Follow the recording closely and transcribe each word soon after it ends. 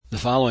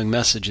following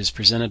message is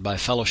presented by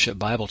Fellowship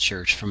Bible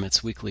Church from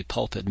its weekly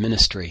pulpit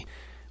ministry.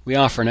 We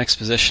offer an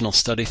expositional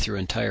study through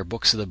entire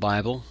books of the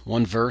Bible,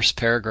 one verse,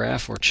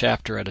 paragraph, or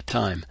chapter at a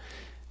time.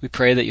 We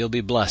pray that you'll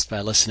be blessed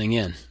by listening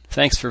in.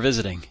 Thanks for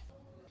visiting.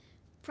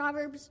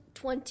 Proverbs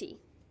 20.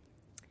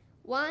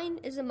 Wine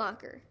is a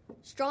mocker,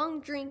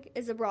 strong drink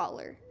is a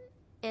brawler,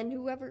 and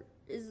whoever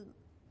is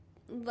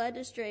led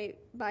astray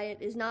by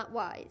it is not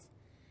wise.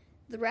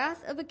 The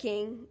wrath of a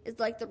king is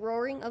like the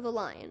roaring of a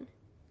lion.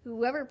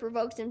 Whoever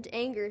provokes him to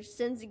anger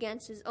sins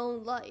against his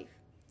own life.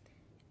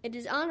 It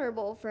is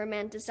honorable for a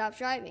man to stop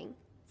striving,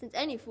 since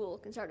any fool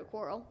can start a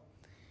quarrel.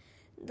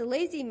 The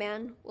lazy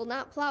man will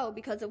not plow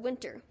because of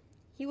winter.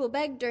 He will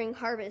beg during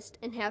harvest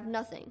and have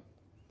nothing.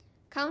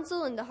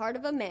 Counsel in the heart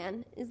of a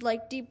man is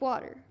like deep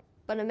water,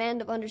 but a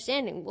man of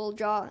understanding will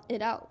draw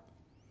it out.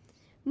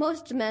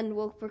 Most men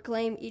will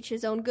proclaim each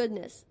his own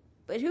goodness,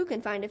 but who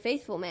can find a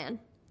faithful man?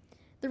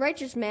 The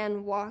righteous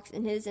man walks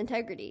in his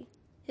integrity.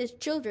 His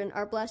children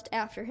are blessed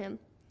after him.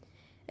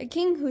 A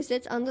king who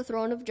sits on the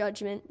throne of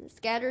judgment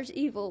scatters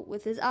evil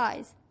with his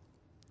eyes.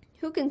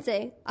 Who can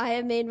say, I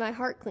have made my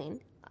heart clean,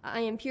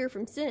 I am pure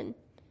from sin?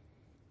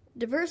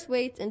 Diverse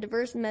weights and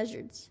diverse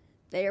measures,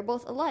 they are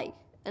both alike,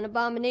 an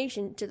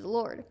abomination to the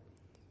Lord.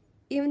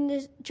 Even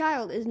the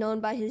child is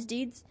known by his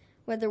deeds,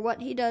 whether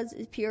what he does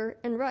is pure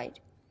and right.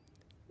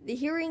 The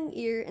hearing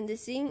ear and the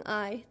seeing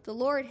eye, the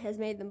Lord has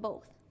made them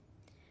both.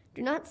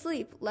 Do not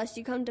sleep, lest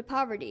you come to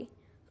poverty.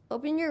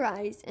 Open your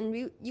eyes, and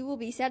you will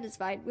be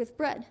satisfied with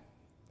bread.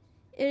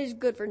 It is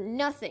good for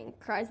nothing,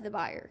 cries the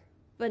buyer.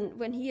 But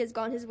when he has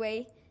gone his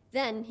way,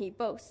 then he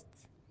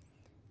boasts.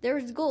 There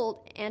is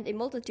gold and a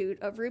multitude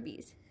of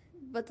rubies,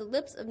 but the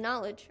lips of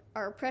knowledge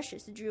are a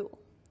precious jewel.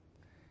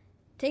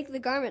 Take the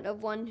garment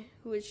of one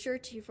who is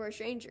surety for a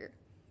stranger,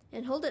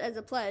 and hold it as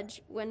a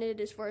pledge when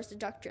it is for a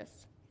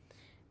seductress.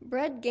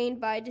 Bread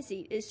gained by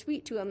deceit is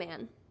sweet to a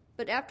man,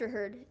 but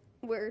afterward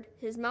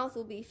his mouth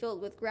will be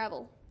filled with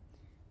gravel.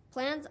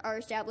 Plans are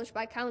established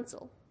by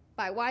counsel.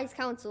 By wise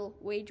counsel,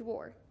 wage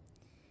war.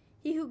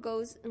 He who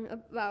goes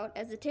about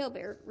as a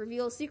talebearer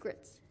reveals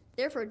secrets.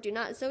 Therefore do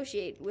not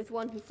associate with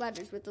one who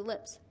flatters with the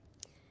lips.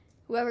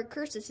 Whoever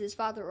curses his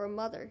father or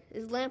mother,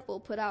 his lamp will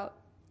put out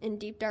in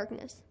deep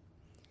darkness.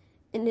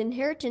 An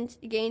inheritance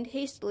gained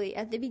hastily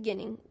at the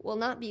beginning will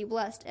not be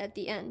blessed at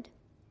the end.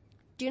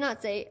 Do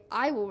not say,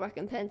 I will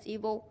recompense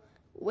evil.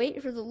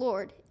 Wait for the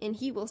Lord, and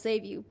he will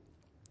save you.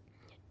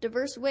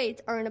 Diverse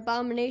weights are an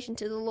abomination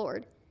to the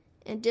Lord,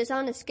 and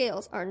dishonest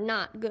scales are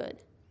not good.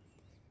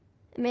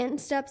 A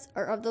man's steps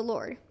are of the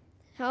Lord.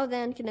 How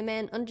then can a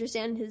man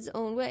understand his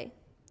own way?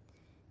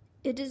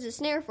 It is a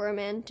snare for a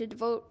man to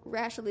devote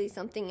rashly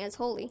something as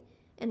holy,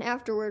 and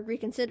afterward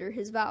reconsider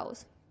his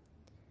vows.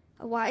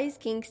 A wise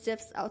king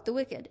sifts out the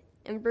wicked,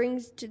 and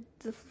brings to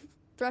the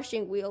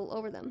threshing wheel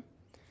over them.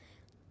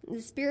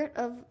 The spirit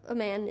of a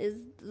man is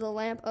the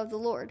lamp of the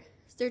Lord,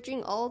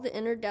 searching all the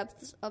inner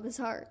depths of his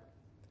heart.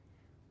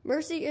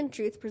 Mercy and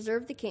truth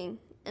preserve the king,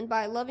 and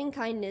by loving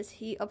kindness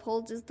he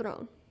upholds his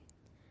throne.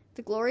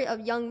 The glory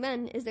of young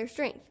men is their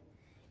strength,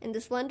 and the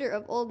splendor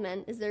of old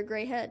men is their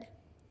gray head.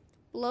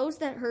 Blows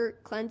that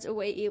hurt cleanse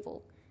away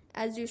evil,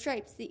 as do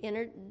stripes the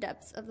inner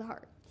depths of the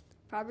heart.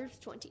 Proverbs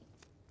 20.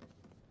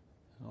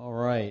 All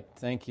right.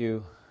 Thank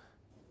you,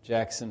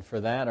 Jackson,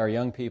 for that. Our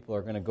young people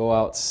are going to go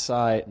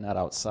outside, not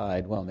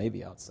outside, well,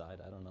 maybe outside,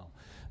 I don't know,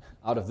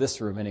 out of this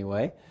room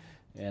anyway,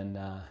 and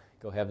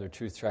go have their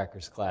Truth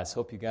Trackers class.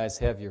 Hope you guys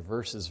have your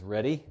verses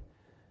ready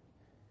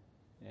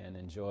and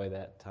enjoy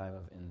that time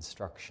of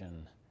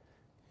instruction.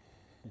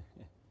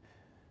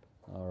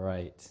 All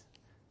right.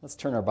 Let's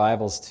turn our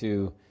Bibles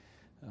to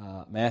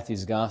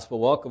Matthew's Gospel.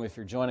 Welcome if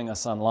you're joining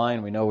us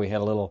online. We know we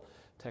had a little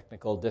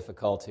technical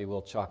difficulty.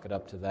 We'll chalk it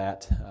up to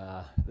that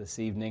this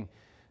evening.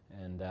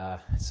 And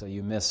so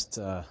you missed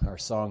our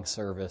song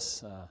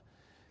service.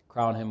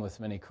 Crown him with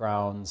many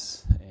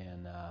crowns,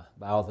 and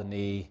bow the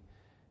knee,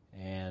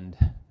 and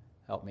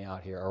help me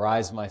out here.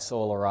 Arise, my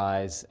soul,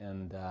 arise,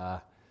 and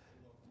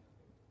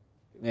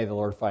may the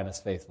Lord find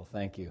us faithful.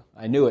 Thank you.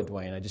 I knew it,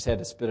 Dwayne. I just had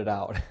to spit it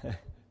out.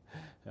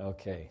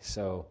 Okay,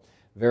 so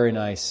very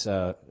nice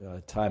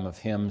time of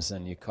hymns,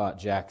 and you caught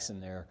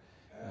Jackson there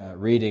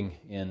reading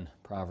in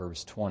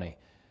Proverbs 20.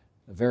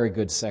 A very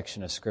good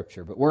section of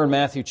Scripture. But we're in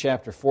Matthew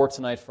chapter 4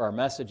 tonight for our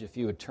message. If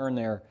you would turn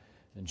there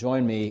and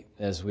join me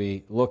as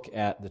we look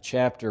at the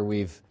chapter.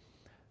 We've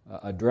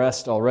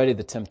addressed already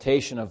the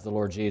temptation of the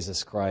Lord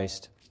Jesus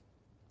Christ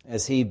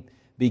as he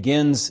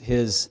begins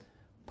his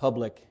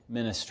public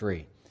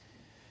ministry.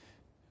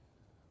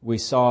 We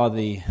saw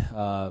the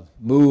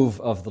move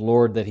of the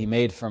Lord that he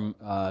made from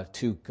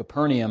to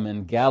Capernaum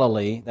in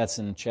Galilee. That's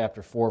in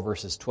chapter 4,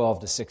 verses 12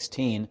 to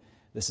 16.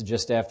 This is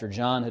just after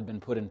John had been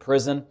put in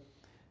prison.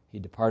 He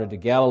departed to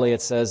Galilee,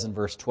 it says in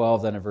verse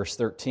 12, then in verse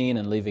 13,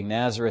 and leaving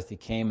Nazareth, he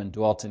came and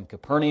dwelt in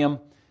Capernaum,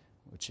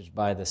 which is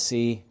by the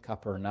sea,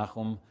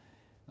 Capernaum,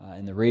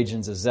 in the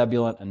regions of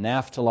Zebulun and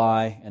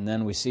Naphtali. And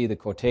then we see the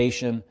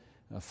quotation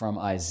from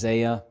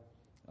Isaiah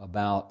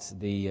about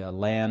the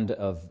land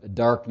of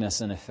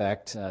darkness, in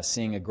effect,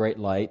 seeing a great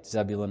light,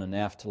 Zebulun and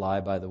Naphtali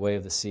by the way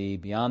of the sea,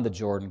 beyond the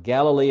Jordan,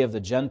 Galilee of the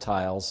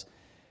Gentiles,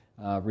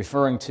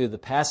 referring to the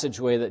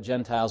passageway that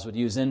Gentiles would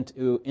use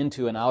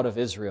into and out of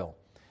Israel.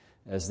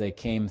 As they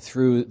came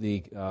through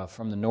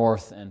from the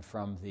north and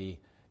from the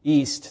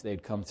east,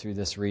 they'd come through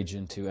this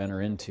region to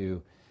enter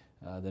into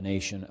the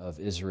nation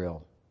of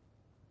Israel.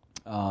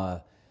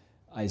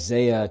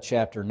 Isaiah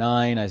chapter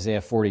 9,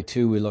 Isaiah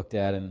 42 we looked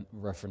at in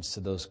reference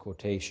to those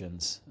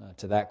quotations,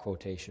 to that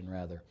quotation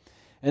rather.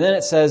 And then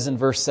it says in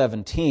verse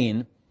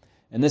 17,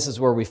 and this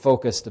is where we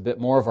focused a bit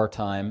more of our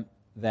time,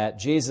 that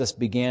Jesus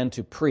began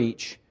to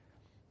preach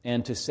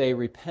and to say,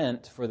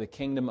 "Repent, for the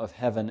kingdom of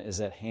heaven is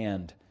at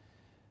hand."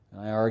 And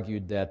I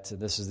argued that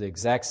this is the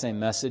exact same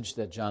message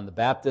that John the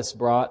Baptist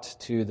brought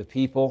to the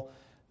people.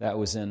 That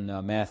was in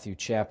Matthew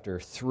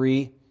chapter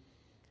 3,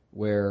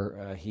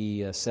 where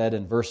he said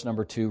in verse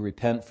number 2,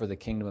 "Repent, for the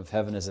kingdom of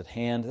heaven is at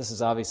hand." This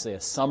is obviously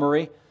a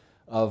summary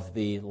of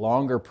the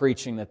longer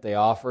preaching that they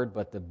offered,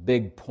 but the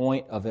big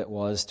point of it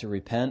was to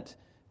repent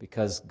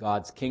because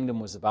God's kingdom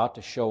was about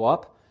to show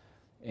up,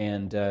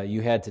 and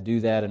you had to do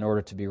that in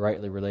order to be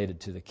rightly related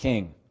to the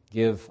king.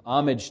 Give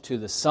homage to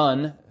the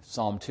Son,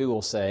 Psalm 2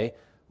 will say,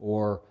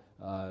 or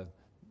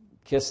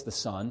kiss the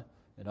Son,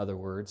 in other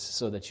words,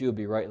 so that you will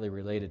be rightly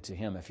related to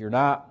Him. If you're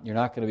not, you're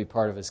not going to be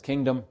part of His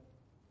kingdom.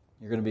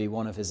 You're going to be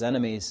one of His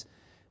enemies,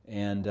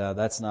 and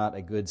that's not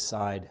a good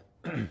side,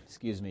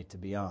 to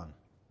be on.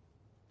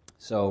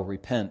 So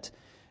repent.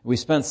 We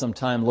spent some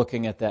time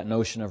looking at that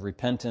notion of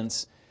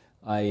repentance.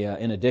 I,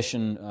 in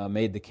addition,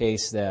 made the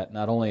case that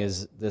not only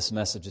is this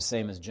message the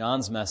same as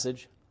John's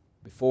message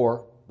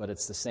before, but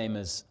it's the same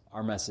as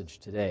our message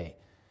today.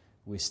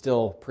 We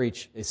still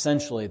preach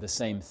essentially the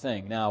same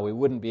thing. Now, we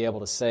wouldn't be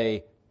able to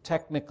say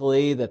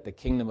technically that the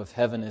kingdom of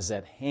heaven is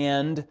at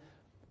hand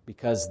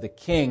because the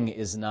king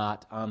is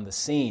not on the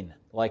scene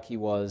like he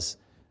was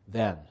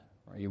then.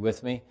 Are you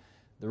with me?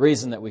 The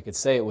reason that we could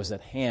say it was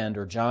at hand,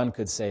 or John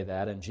could say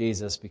that, and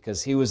Jesus,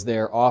 because he was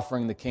there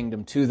offering the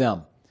kingdom to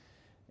them.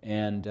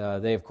 And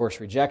they, of course,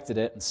 rejected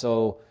it. And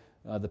so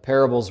the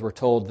parables were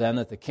told then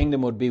that the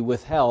kingdom would be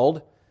withheld,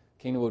 the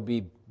kingdom would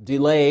be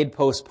delayed,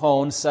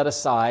 postponed, set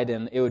aside,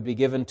 and it would be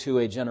given to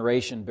a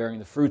generation bearing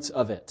the fruits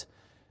of it.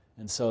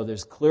 And so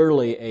there's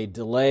clearly a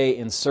delay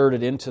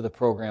inserted into the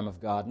program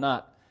of God,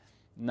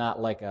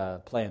 not like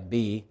a plan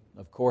B,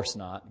 of course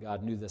not.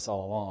 God knew this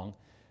all along,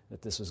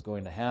 that this was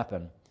going to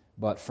happen.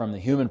 But from the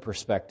human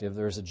perspective,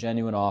 there's a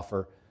genuine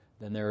offer,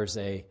 then there's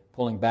a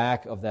pulling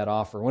back of that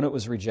offer when it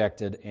was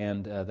rejected,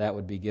 and that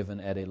would be given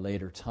at a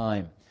later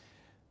time.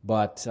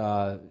 But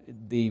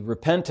the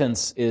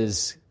repentance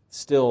is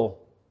still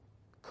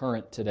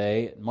current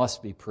today. It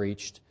must be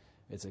preached.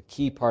 It's a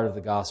key part of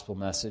the gospel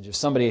message. If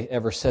somebody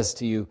ever says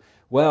to you,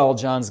 well,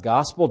 John's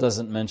gospel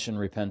doesn't mention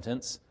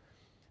repentance,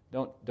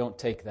 don't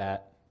take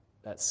that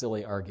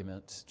silly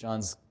argument.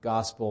 John's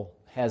gospel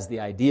has the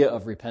idea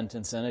of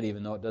repentance in it,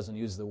 even though it doesn't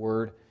use the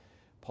word.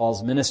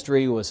 Paul's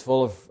ministry was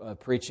full of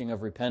preaching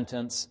of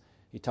repentance.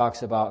 He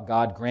talks about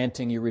God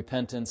granting you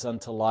repentance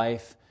unto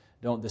life.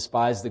 Don't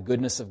despise the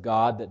goodness of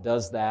God that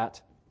does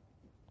that.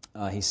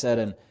 He said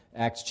in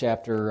Acts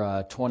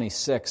chapter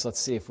 26, let's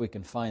see if we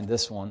can find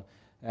this one,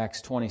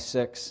 Acts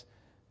 26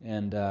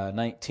 and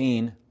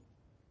 19.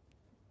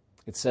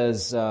 It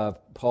says,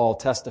 Paul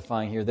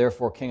testifying here,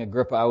 "Therefore, King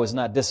Agrippa, I was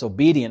not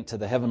disobedient to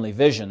the heavenly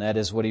vision," that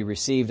is what he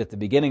received at the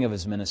beginning of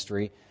his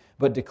ministry,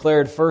 "but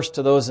declared first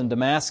to those in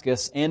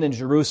Damascus and in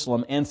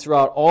Jerusalem and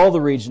throughout all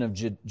the region of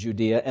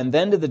Judea, and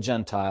then to the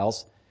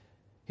Gentiles."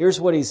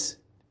 Here's what he's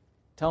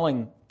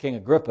telling King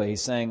Agrippa.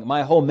 He's saying,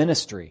 my whole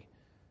ministry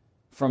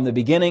from the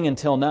beginning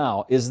until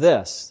now is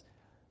this,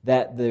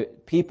 that the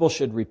people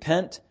should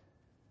repent,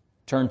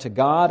 turn to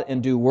God,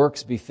 and do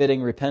works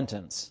befitting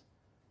repentance.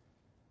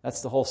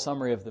 That's the whole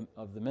summary of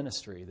the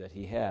ministry that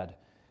he had.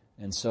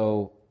 And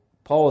so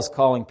Paul is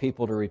calling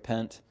people to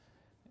repent,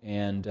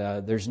 and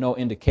there's no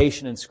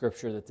indication in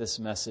Scripture that this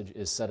message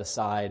is set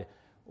aside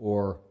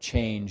or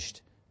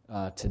changed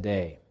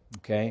today.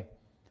 Okay?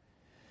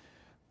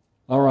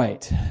 All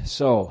right,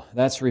 so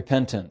that's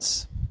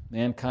repentance.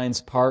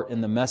 Mankind's part in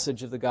the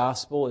message of the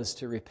gospel is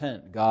to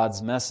repent.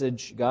 God's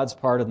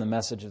part in the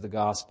message of the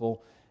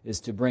gospel is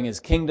to bring His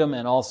kingdom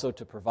and also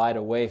to provide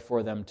a way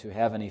for them to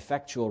have an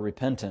effectual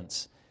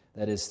repentance.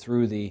 That is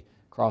through the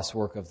cross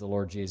work of the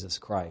Lord Jesus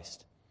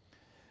Christ.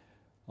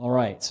 All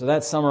right, so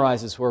that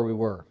summarizes where we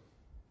were.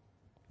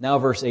 Now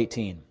verse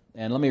 18.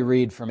 And let me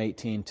read from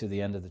 18 to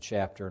the end of the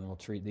chapter, and we'll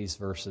treat these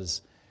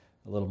verses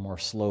a little more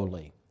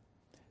slowly.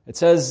 It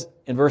says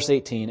in verse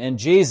 18, "And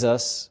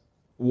Jesus,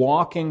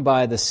 walking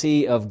by the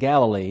Sea of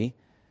Galilee,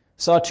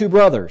 saw two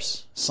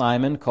brothers,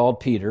 Simon called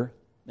Peter,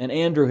 and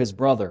Andrew his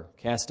brother,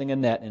 casting a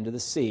net into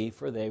the sea,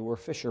 for they were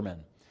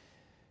fishermen.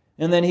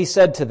 And then he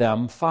said to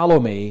them,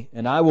 'Follow me,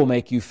 and I will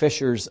make you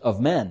fishers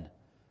of men.'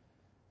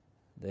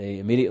 They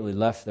immediately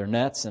left their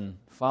nets and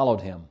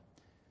followed him.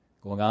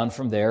 Going on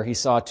from there, he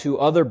saw two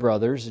other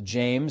brothers,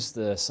 James,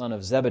 the son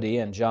of Zebedee,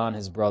 and John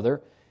his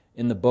brother,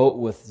 in the boat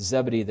with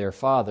Zebedee their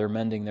father,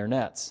 mending their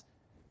nets.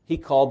 He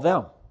called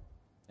them.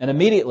 And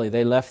immediately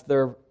they left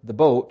the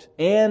boat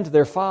and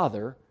their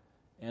father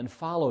and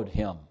followed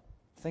Him.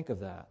 Think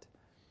of that.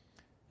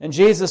 And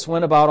Jesus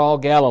went about all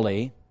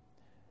Galilee,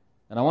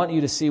 and I want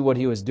you to see what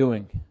He was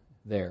doing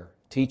there.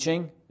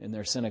 Teaching in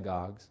their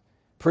synagogues,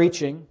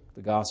 preaching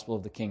the gospel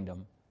of the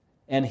kingdom,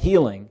 and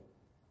healing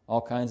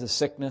all kinds of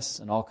sickness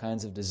and all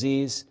kinds of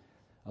disease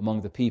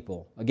among the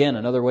people. Again,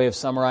 another way of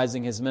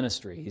summarizing His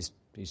ministry.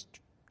 He's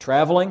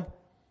traveling,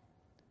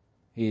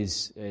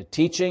 He's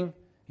teaching,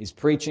 He's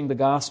preaching the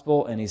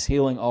gospel, and He's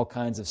healing all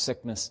kinds of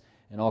sickness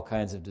and all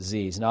kinds of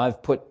disease. Now,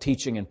 I've put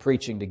teaching and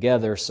preaching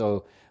together,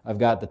 so I've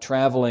got the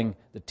traveling,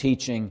 the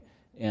teaching,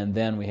 and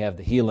then we have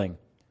the healing.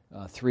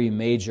 Three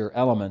major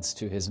elements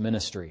to His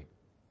ministry.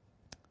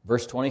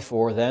 Verse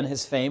 24, then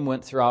His fame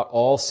went throughout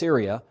all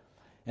Syria,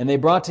 and they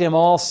brought to Him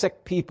all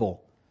sick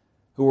people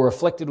who were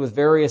afflicted with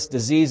various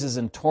diseases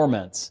and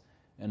torments,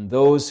 and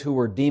those who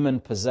were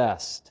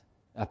demon-possessed,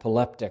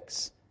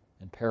 epileptics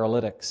and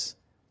paralytics,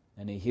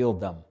 and He healed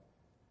them.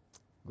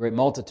 Great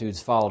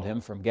multitudes followed Him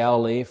from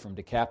Galilee, from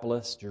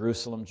Decapolis,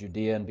 Jerusalem,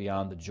 Judea, and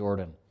beyond the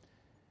Jordan.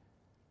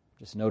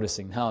 Just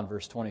noticing now in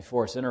verse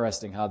 24, it's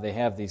interesting how they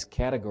have these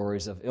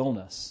categories of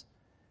illness,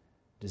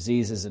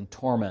 diseases and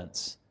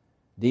torments,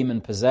 demon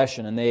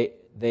possession, and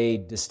they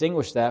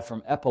distinguish that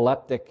from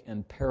epileptic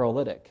and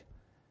paralytic.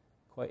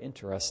 Quite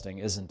interesting,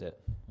 isn't it?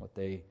 What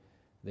they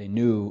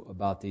knew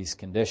about these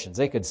conditions.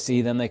 They could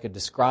see them, they could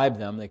describe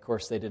them. Of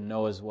course, they didn't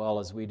know as well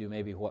as we do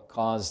maybe what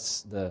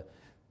caused the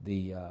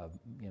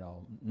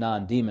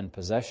non-demon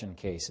possession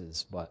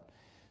cases, but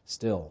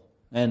still.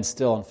 And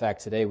still, in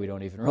fact, today we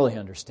don't even really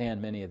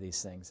understand many of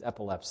these things.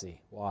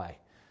 Epilepsy, why?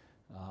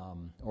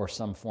 Or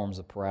some forms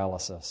of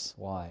paralysis,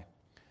 why?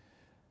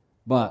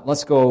 But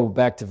let's go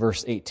back to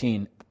verse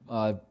 18.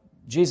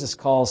 Jesus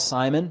calls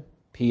Simon,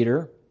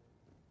 Peter.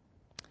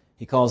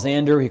 He calls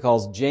Andrew, He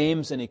calls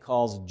James, and He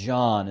calls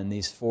John in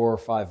these 4 or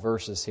 5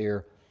 verses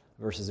here,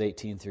 verses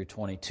 18 through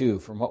 22.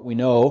 From what we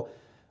know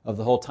of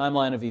the whole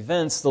timeline of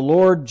events, the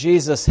Lord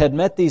Jesus had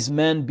met these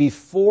men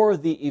before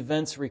the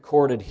events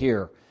recorded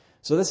here.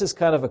 So this is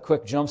kind of a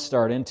quick jump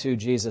start into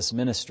Jesus'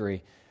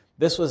 ministry.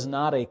 This was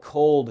not a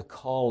cold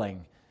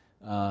calling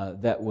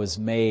that was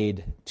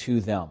made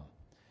to them.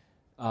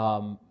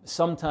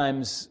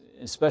 Sometimes,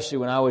 especially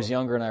when I was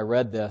younger and I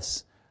read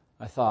this,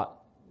 I thought,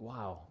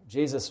 wow,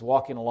 Jesus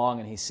walking along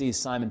and He sees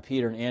Simon,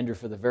 Peter, and Andrew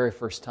for the very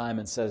first time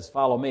and says,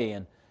 follow me.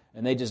 And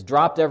they just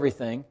dropped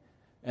everything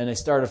and they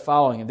started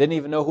following Him. Didn't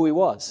even know who He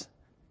was.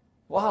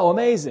 Wow,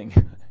 amazing,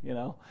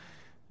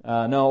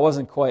 No, it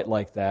wasn't quite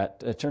like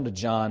that. Turn to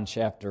John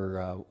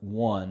chapter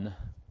 1.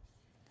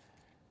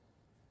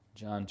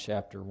 John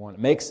chapter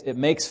 1. It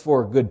makes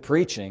for good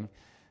preaching,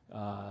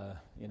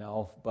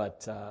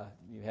 but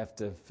you have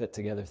to fit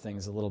together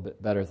things a little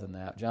bit better than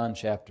that. John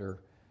chapter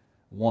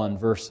 1,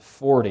 verse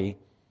 40.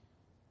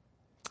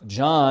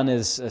 John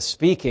is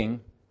speaking.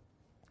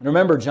 And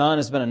remember, John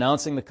has been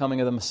announcing the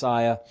coming of the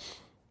Messiah.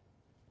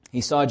 He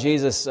saw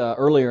Jesus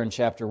earlier in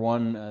chapter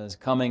 1 as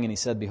coming, and he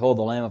said, behold,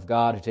 the Lamb of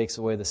God who takes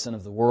away the sin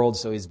of the world.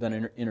 So he's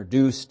been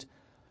introduced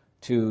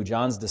to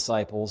John's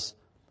disciples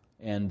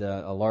and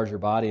a larger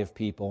body of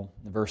people.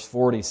 In verse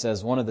 40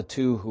 says, one of the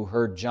two who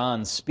heard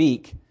John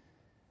speak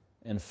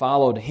and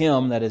followed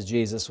him, that is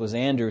Jesus, was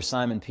Andrew,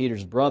 Simon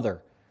Peter's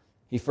brother.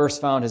 He first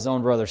found his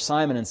own brother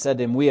Simon and said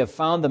to him, we have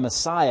found the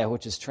Messiah,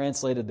 which is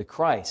translated the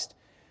Christ.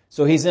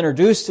 So he's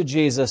introduced to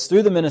Jesus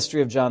through the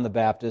ministry of John the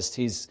Baptist.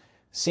 He's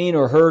seen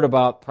or heard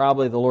about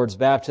probably the Lord's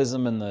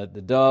baptism and the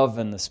dove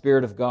and the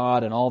Spirit of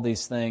God and all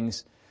these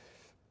things.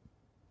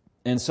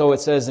 And so it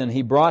says, and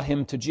he brought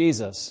him to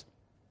Jesus.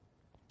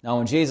 Now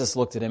when Jesus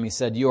looked at him, He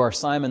said, you are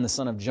Simon the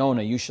son of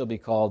Jonah. You shall be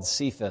called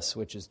Cephas,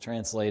 which is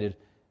translated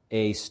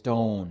a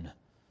stone.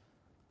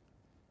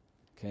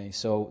 Okay,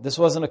 so this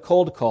wasn't a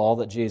cold call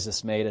that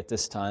Jesus made at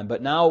this time,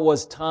 but now it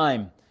was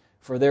time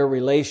for their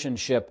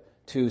relationship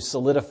to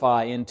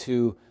solidify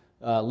into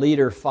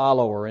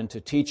leader-follower, into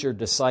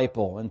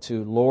teacher-disciple,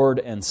 into Lord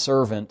and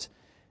servant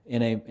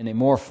in a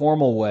more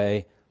formal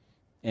way,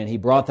 and He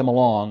brought them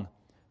along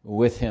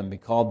with Him. He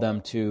called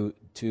them to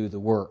the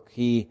work.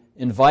 He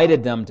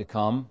invited them to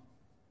come.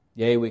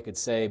 Yea, we could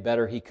say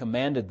better, He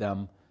commanded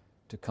them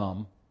to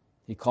come.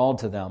 He called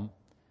to them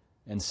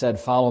and said,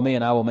 follow me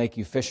and I will make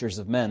you fishers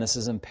of men. This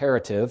is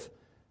imperative.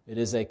 It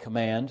is a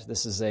command.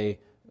 This is a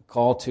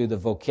call to the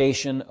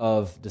vocation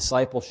of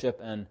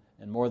discipleship and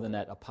more than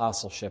that,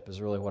 apostleship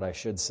is really what I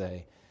should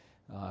say.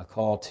 A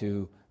call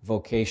to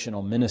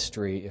vocational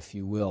ministry, if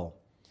you will.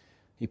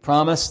 He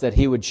promised that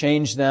He would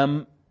change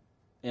them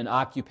in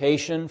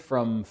occupation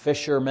from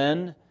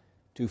fishermen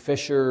to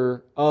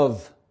fisher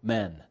of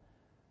men.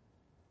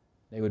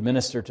 They would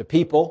minister to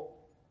people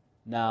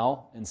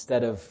now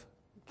instead of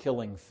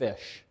killing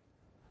fish.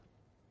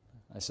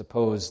 I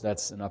suppose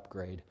that's an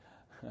upgrade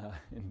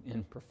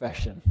in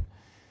profession.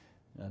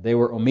 They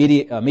were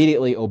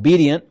immediately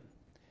obedient,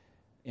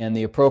 and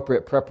the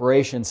appropriate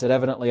preparations had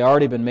evidently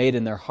already been made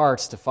in their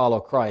hearts to follow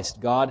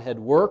Christ. God had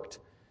worked,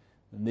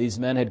 and these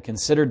men had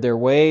considered their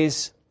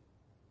ways,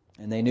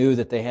 and they knew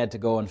that they had to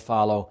go and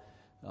follow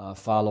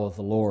follow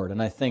the Lord.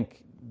 And I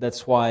think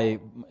that's why,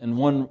 in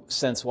one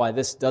sense, why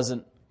this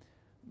doesn't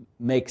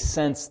make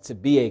sense to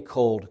be a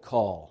cold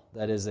call.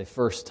 That is a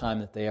first time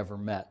that they ever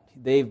met.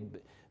 They've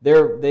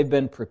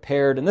been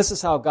prepared, and this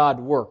is how God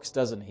works,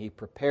 doesn't He? He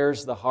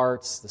prepares the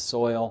hearts, the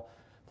soil,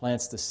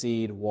 plants the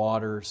seed,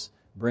 waters,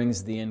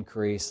 brings the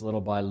increase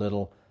little by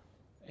little.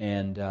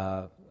 And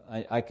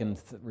I can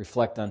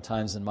reflect on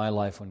times in my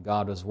life when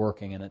God was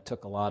working, and it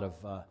took a lot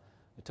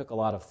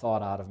of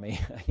thought out of me.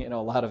 A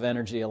lot of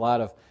energy, a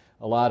lot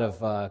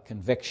of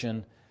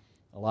conviction,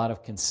 a lot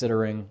of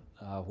considering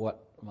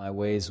what my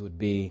ways would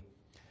be.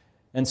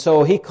 And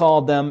so He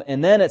called them,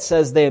 and then it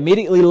says they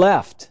immediately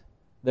left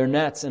their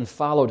nets and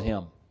followed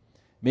Him,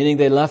 meaning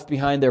they left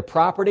behind their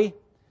property,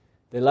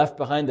 they left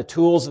behind the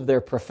tools of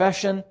their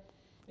profession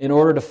in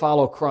order to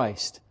follow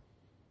Christ.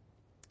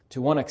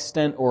 To one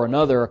extent or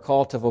another, a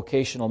call to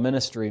vocational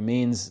ministry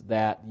means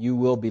that you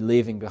will be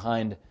leaving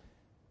behind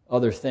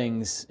other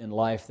things in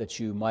life that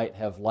you might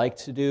have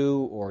liked to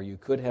do or you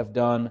could have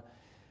done,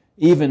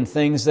 even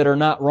things that are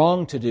not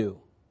wrong to do,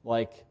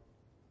 like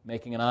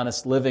making an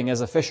honest living as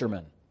a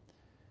fisherman.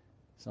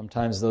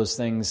 Sometimes those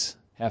things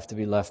have to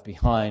be left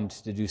behind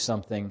to do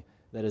something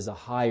that is a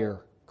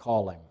higher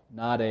calling,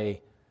 not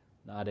a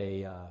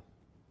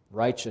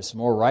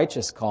more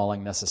righteous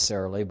calling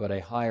necessarily, but a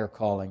higher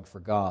calling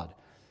for God.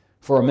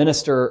 For a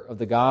minister of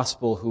the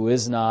gospel who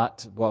is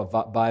not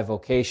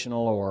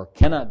bivocational or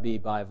cannot be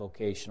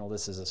bivocational,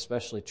 this is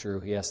especially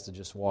true. He has to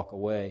just walk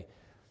away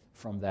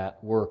from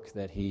that work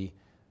that he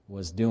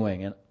was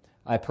doing. And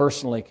I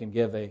personally can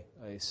give a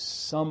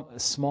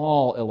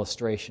small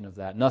illustration of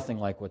that, nothing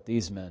like what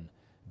these men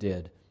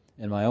did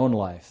in my own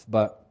life.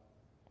 But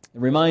it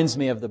reminds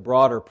me of the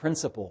broader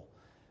principle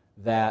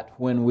that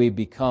when we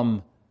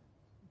become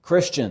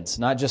Christians,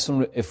 not just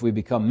if we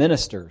become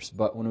ministers,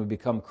 but when we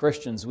become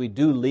Christians, we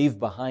do leave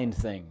behind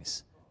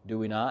things, do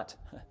we not?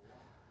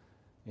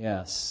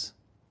 Yes.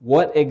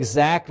 What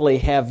exactly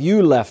have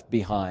you left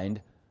behind?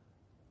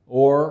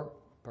 Or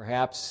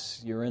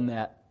perhaps you're in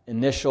that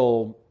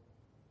initial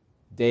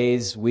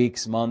days,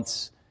 weeks,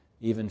 months,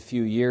 even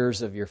few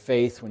years of your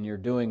faith when you're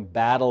doing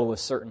battle with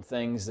certain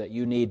things that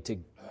you need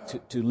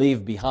to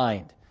leave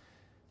behind.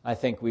 I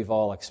think we've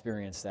all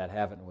experienced that,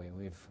 haven't we?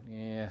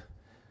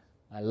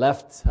 I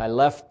left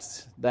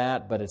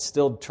that, but it's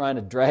still trying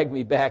to drag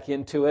me back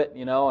into it,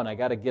 and I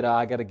got to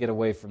get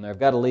away from there. I've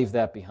got to leave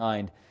that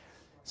behind.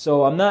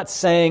 So I'm not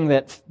saying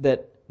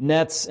that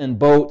nets and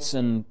boats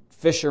and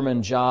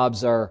fishermen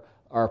jobs are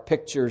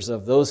pictures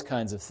of those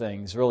kinds of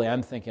things. Really,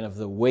 I'm thinking of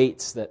the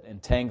weights that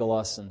entangle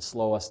us and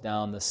slow us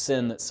down, the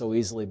sin that so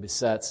easily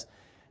besets.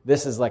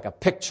 This is like a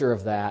picture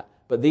of that,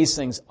 but these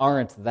things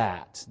aren't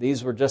that.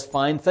 These were just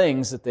fine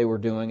things that they were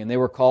doing, and they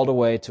were called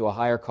away to a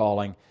higher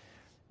calling.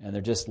 And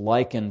they're just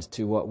likened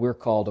to what we're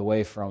called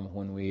away from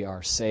when we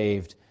are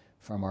saved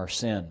from our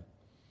sin.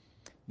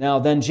 Now,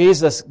 then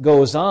Jesus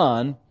goes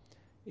on,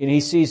 and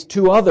He sees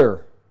two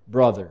other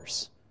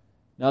brothers.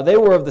 Now, they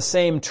were of the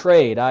same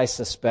trade, I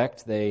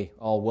suspect. They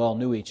all well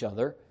knew each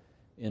other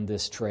in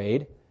this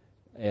trade,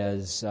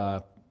 as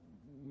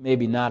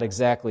maybe not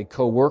exactly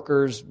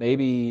co-workers,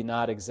 maybe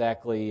not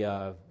exactly,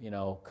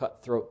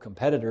 cutthroat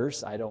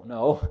competitors, I don't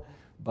know,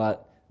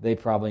 but they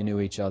probably knew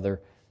each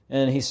other.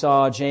 And He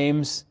saw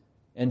James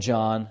and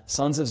John,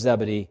 sons of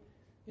Zebedee,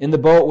 in the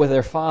boat with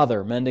their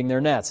father, mending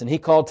their nets. And He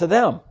called to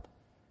them.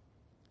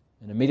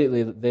 And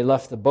immediately they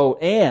left the boat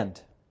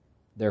and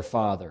their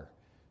father.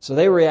 So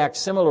they react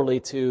similarly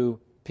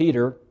to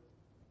Peter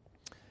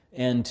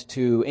and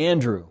to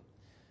Andrew.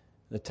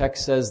 The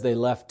text says they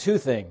left two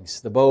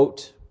things: the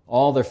boat,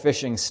 all their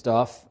fishing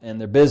stuff,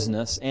 and their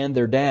business, and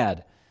their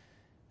dad.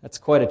 That's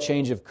quite a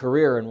change of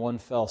career in one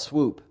fell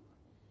swoop.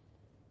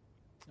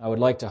 I would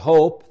like to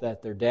hope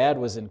that their dad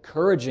was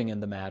encouraging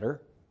in the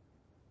matter,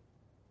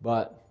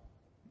 but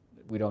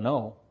we don't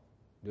know,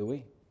 do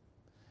we?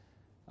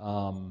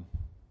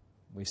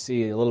 We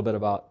see a little bit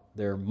about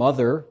their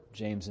mother,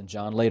 James and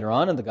John, later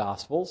on in the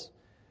Gospels,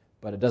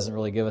 but it doesn't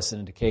really give us an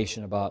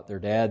indication about their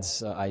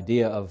dad's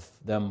idea of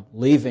them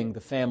leaving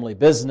the family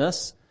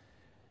business.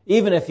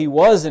 Even if he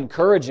was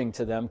encouraging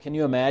to them, can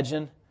you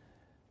imagine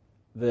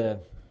the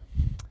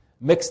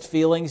mixed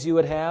feelings you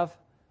would have?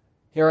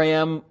 Here I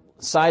am,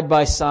 side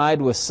by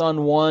side with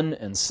son 1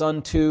 and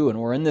son 2, and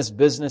we're in this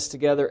business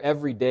together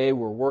every day.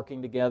 We're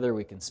working together.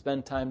 We can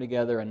spend time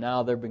together, and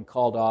now they've been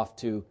called off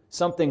to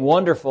something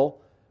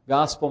wonderful,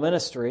 gospel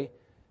ministry.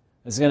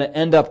 It's going to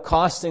end up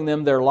costing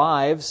them their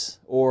lives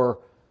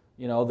or,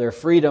 their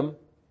freedom.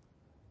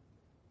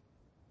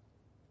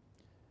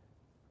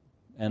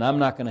 And I'm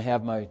not going to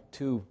have my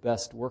two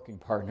best working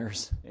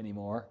partners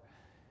anymore.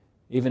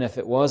 Even if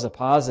it was a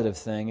positive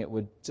thing, it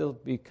would still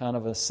be kind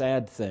of a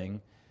sad thing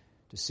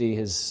to see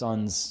his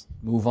sons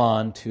move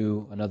on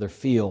to another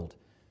field.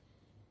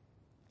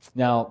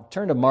 Now,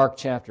 turn to Mark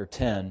chapter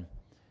 10.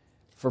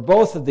 For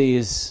both of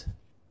these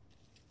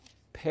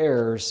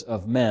pairs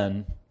of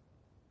men,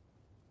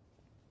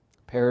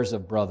 pairs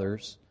of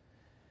brothers,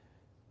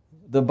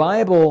 the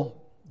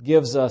Bible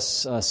gives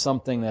us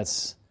something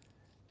that's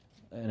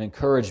an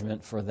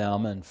encouragement for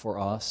them and for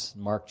us.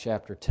 Mark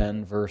chapter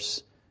 10,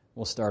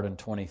 we'll start in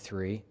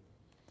 23.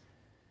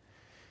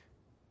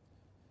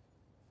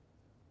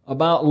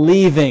 About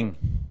leaving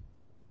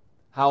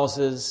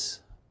houses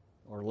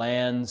or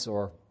lands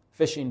or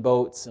fishing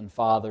boats and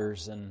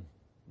fathers and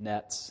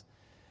nets.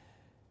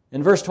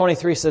 In verse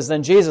 23 says,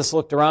 Then Jesus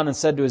looked around and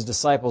said to his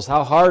disciples,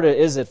 How hard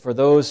is it for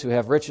those who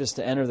have riches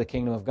to enter the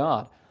kingdom of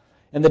God?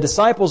 And the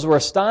disciples were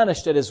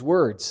astonished at his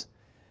words.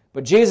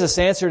 But Jesus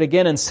answered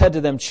again and said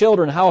to them,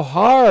 Children, how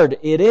hard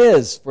it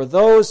is for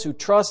those who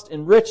trust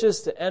in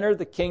riches to enter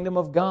the kingdom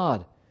of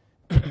God.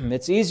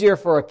 It's easier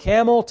for a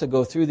camel to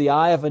go through the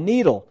eye of a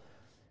needle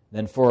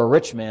than for a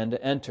rich man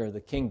to enter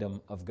the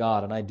kingdom of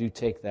God. And I do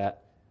take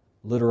that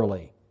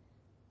literally.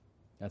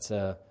 That's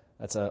a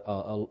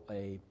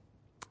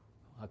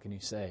how can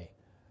you say?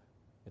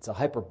 It's a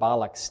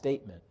hyperbolic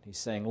statement. He's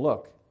saying,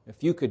 look,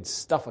 if you could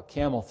stuff a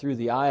camel through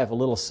the eye of a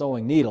little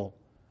sewing needle,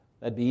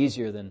 that'd be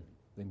easier than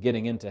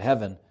getting into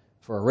heaven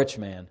for a rich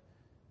man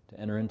to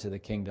enter into the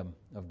kingdom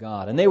of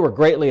God. And they were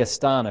greatly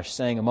astonished,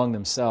 saying among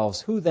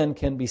themselves, Who then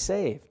can be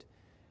saved?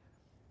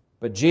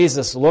 But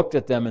Jesus looked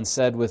at them and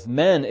said, With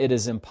men it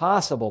is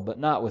impossible, but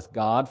not with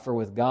God, for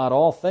with God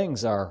all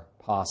things are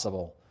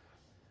possible.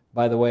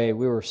 By the way,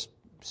 we were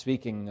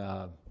speaking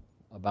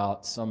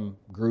about some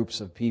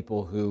groups of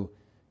people who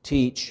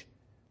teach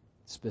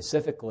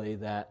specifically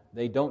that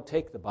they don't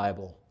take the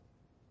Bible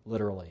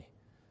literally.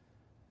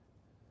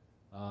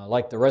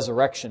 Like the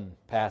resurrection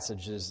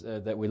passages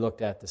that we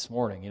looked at this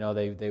morning. You know,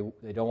 they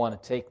don't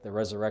want to take the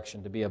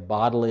resurrection to be a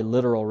bodily,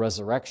 literal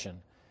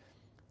resurrection.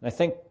 And I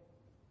think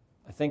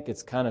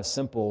it's kind of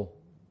simple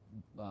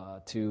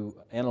to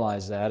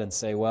analyze that and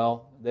say,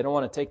 well, they don't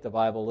want to take the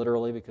Bible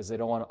literally because they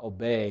don't want to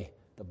obey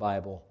the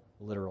Bible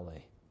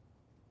literally.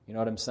 You know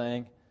what I'm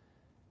saying?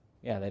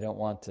 Yeah, they don't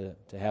want to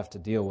have to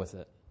deal with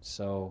it.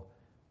 So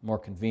more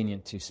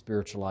convenient to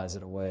spiritualize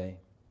it away.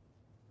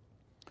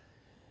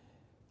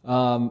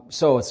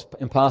 So it's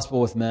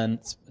impossible with men.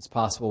 It's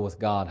possible with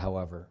God,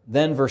 however.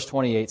 Then verse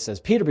 28 says,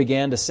 Peter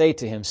began to say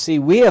to him, See,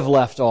 we have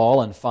left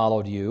all and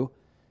followed you.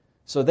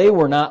 So they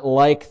were not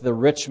like the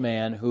rich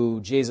man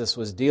who Jesus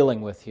was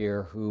dealing with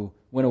here, who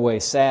went away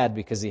sad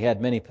because he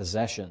had many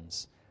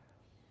possessions.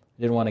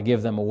 Didn't want to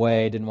give them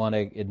away, didn't want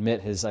to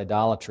admit his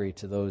idolatry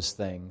to those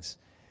things.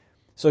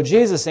 So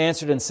Jesus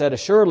answered and said,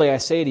 Assuredly I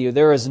say to you,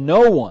 there is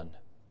no one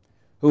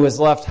who has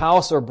left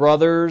house or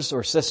brothers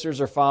or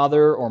sisters or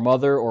father or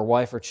mother or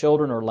wife or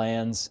children or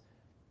lands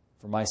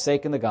for my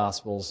sake in the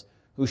Gospels,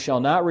 who shall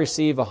not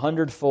receive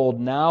 100-fold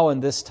now in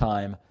this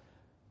time,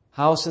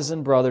 houses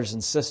and brothers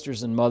and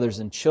sisters and mothers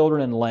and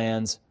children and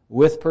lands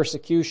with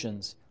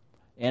persecutions,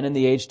 and in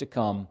the age to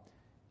come,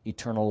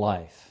 eternal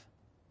life.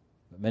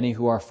 But many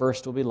who are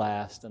first will be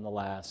last, and the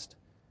last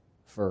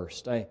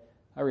first. I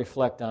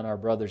reflect on our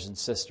brothers and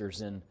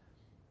sisters in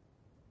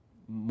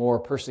more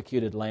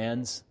persecuted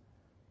lands,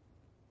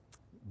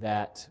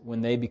 that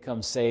when they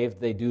become saved,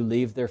 they do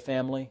leave their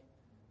family,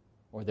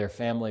 or their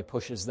family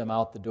pushes them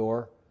out the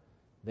door.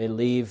 They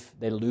leave,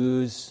 they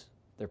lose,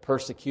 they're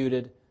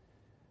persecuted.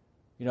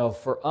 You know,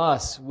 for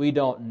us, we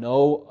don't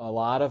know a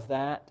lot of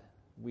that.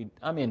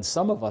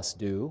 Some of us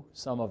do.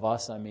 Some of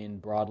us,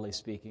 broadly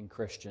speaking,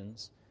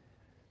 Christians.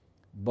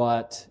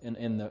 But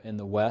in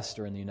the West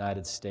or in the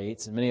United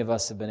States, and many of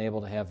us have been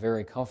able to have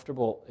very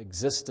comfortable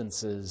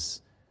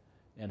existences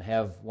and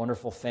have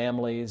wonderful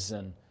families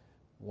and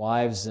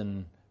wives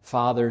and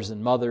fathers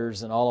and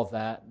mothers and all of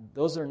that.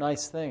 Those are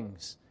nice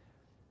things.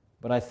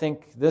 But I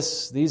think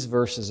these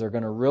verses are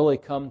going to really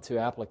come to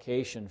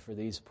application for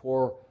these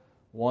poor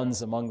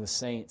ones among the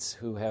saints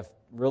who have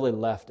really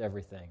left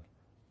everything.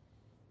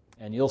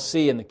 And you'll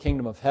see in the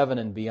kingdom of heaven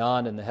and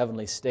beyond in the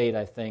heavenly state,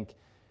 I think,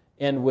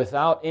 and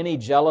without any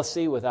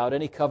jealousy, without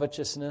any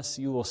covetousness,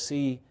 you will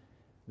see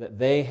that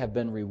they have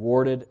been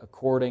rewarded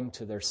according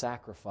to their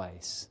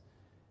sacrifice.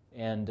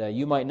 And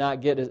you might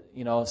not get,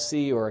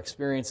 see or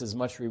experience as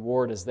much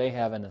reward as they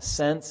have in a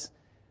sense,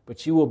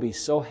 but you will be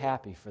so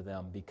happy for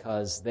them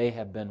because they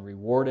have been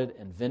rewarded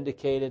and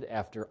vindicated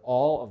after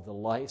all of the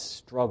life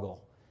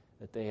struggle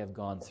that they have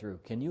gone through.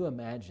 Can you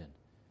imagine?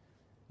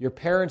 Your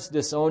parents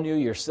disown you,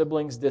 your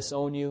siblings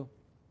disown you,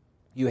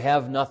 you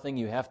have nothing,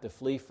 you have to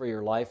flee for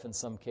your life in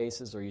some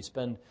cases, or you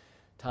spend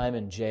time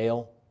in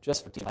jail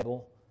just for the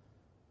Bible.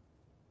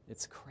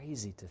 It's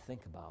crazy to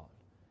think about.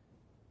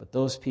 But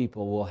those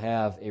people will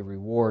have a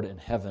reward in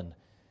heaven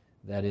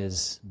that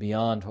is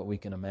beyond what we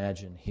can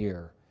imagine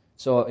here.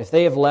 So if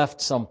they have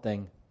left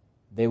something,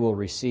 they will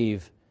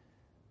receive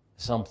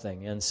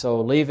something. And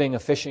so leaving a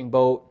fishing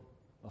boat,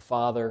 a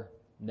father,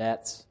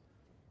 nets,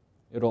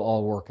 it'll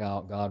all work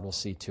out. God will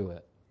see to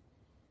it.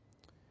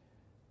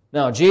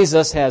 Now,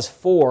 Jesus has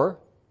 4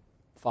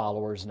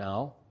 followers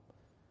now,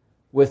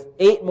 with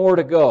 8 more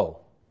to go.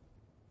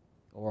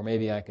 Or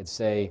maybe I could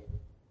say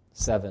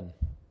 7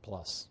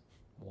 plus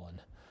 1.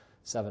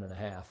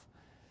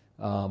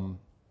 7.5.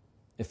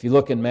 If you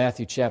look in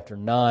Matthew chapter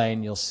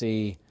 9, you'll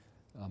see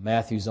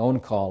Matthew's own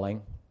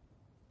calling.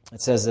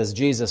 It says, as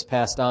Jesus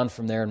passed on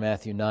from there in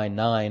Matthew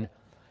 9:9,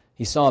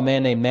 he saw a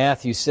man named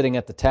Matthew sitting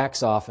at the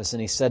tax office, and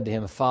he said to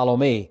him, "Follow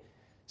me."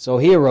 So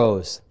he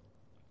arose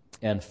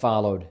and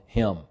followed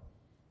him.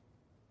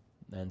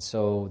 And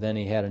so then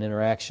he had an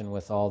interaction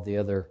with all the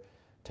other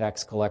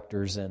tax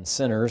collectors and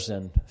sinners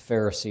and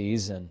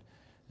Pharisees and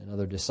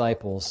other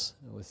disciples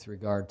with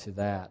regard to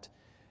that.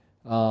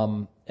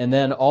 And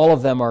then all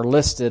of them are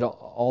listed,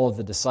 all of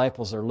the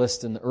disciples are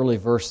listed in the early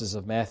verses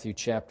of Matthew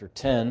chapter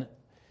 10.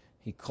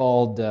 He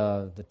called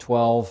the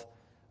 12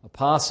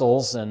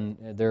 apostles, and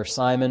they're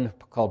Simon,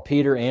 called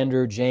Peter,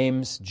 Andrew,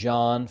 James,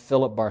 John,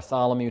 Philip,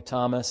 Bartholomew,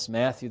 Thomas,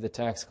 Matthew the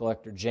tax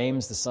collector,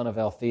 James the son of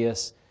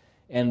Alphaeus,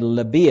 and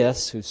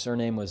Lebbaeus, whose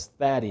surname was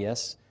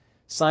Thaddeus,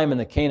 Simon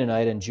the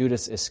Canaanite, and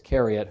Judas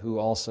Iscariot, who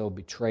also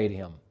betrayed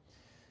him.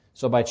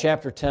 So by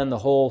chapter 10, the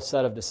whole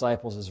set of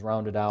disciples is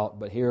rounded out,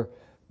 but here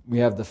we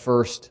have the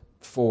first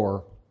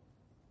four.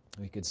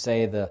 We could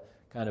say the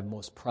kind of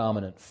most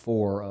prominent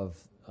four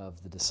of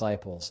the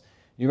disciples.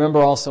 You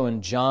remember also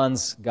in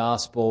John's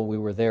Gospel, we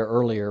were there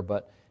earlier,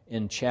 but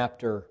in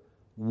chapter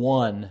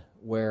 1,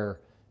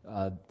 where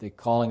the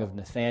calling of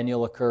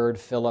Nathanael occurred,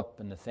 Philip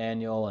and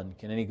Nathanael, and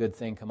can any good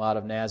thing come out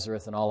of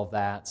Nazareth and all of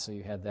that, so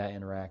you had that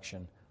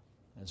interaction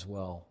as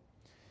well.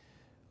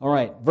 All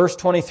right, verse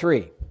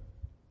 23,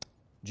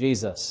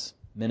 Jesus'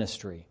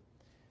 ministry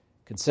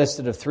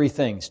consisted of three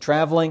things: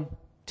 traveling,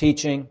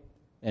 teaching,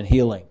 and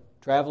healing.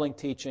 Traveling,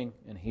 teaching,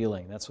 and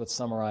healing. That's what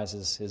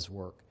summarizes his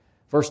work.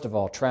 First of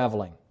all,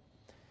 traveling.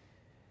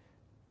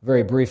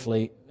 Very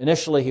briefly,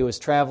 initially he was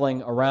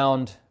traveling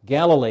around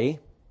Galilee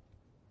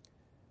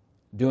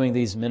doing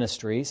these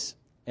ministries,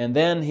 and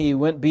then he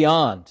went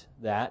beyond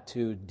that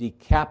to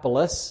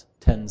Decapolis,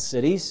 10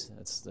 cities.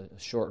 That's the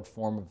short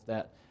form of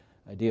that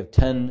idea of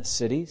 10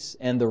 cities,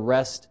 and the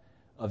rest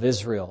of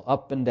Israel,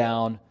 up and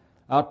down,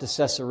 out to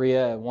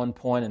Caesarea at one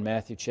point in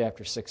Matthew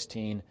chapter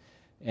 16.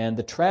 And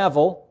the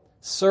travel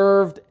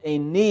served a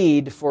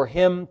need for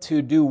him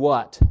to do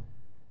what?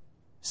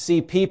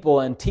 See people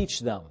and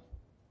teach them.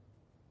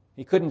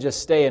 He couldn't just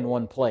stay in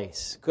one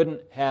place.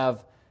 Couldn't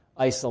have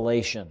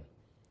isolation.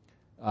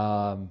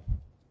 God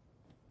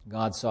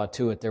saw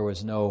to it there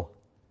was no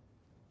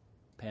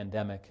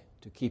pandemic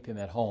to keep him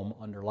at home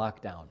under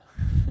lockdown.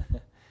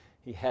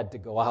 He had to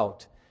go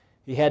out.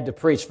 He had to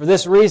preach. "For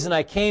this reason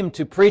I came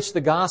to preach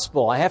the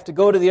gospel. I have to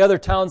go to the other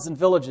towns and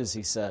villages,"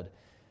 he said.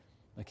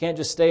 "I can't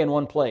just stay in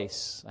one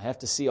place. I have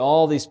to see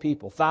all these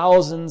people."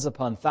 Thousands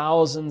upon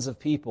thousands of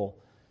people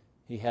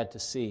he had to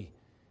see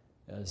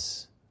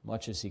as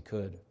much as he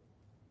could.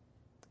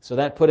 So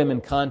that put him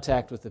in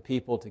contact with the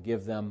people to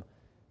give them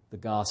the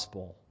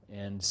gospel.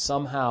 And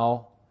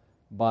somehow,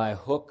 by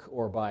hook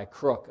or by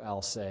crook,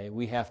 I'll say,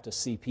 we have to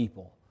see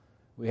people.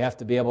 We have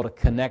to be able to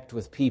connect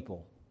with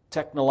people.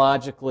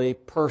 Technologically,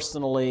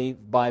 personally,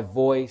 by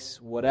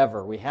voice,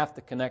 whatever. We have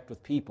to connect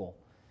with people.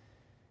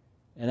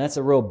 And that's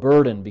a real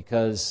burden,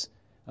 because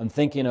I'm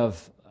thinking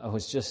of, I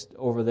was just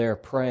over there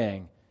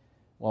praying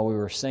while we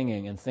were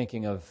singing and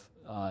thinking of,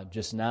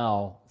 just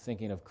now,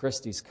 thinking of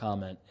Christy's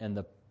comment,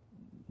 and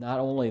not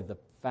only the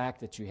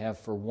fact that you have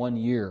for 1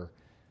 year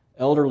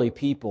elderly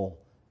people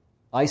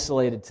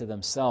isolated to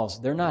themselves,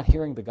 they're not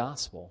hearing the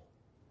gospel.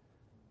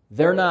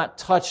 They're not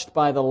touched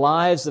by the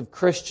lives of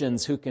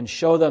Christians who can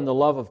show them the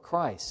love of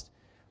Christ.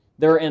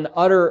 They're in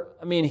utter,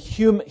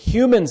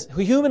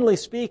 humanly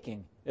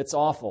speaking, it's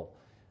awful.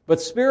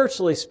 But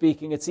spiritually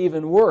speaking, it's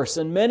even worse.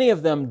 And many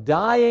of them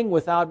dying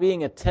without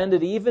being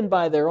attended even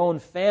by their own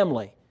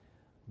family.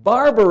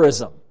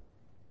 Barbarism.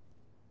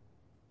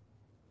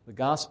 The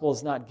gospel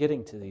is not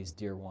getting to these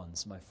dear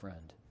ones, my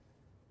friend.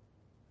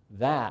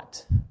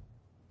 That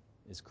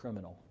is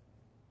criminal.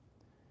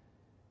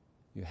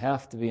 You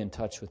have to be in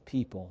touch with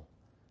people.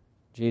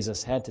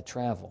 Jesus had to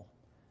travel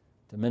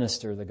to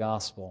minister the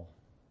gospel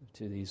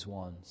to these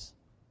ones.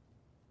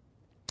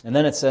 And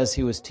then it says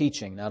he was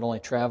teaching, not only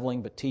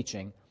traveling, but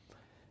teaching.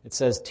 It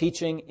says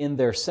teaching in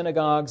their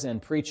synagogues and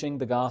preaching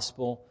the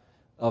gospel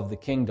of the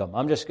kingdom.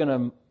 I'm just going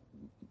to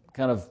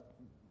kind of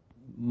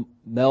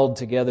meld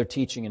together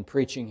teaching and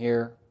preaching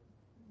here.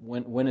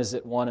 When is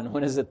it one and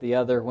when is it the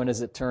other? When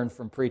does it turn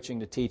from preaching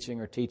to teaching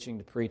or teaching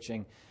to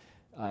preaching?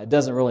 It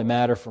doesn't really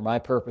matter for my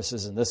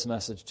purposes in this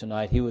message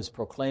tonight. He was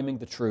proclaiming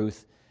the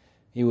truth.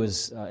 He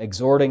was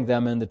exhorting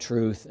them in the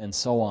truth and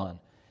so on.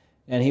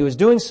 And he was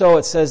doing so,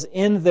 it says,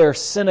 in their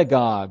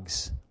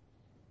synagogues.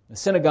 The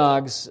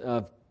synagogues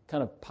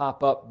kind of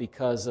pop up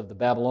because of the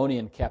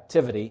Babylonian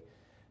captivity.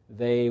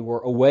 They were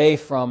away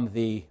from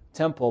the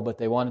temple, but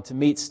they wanted to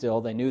meet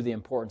still. They knew the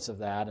importance of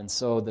that. And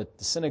so the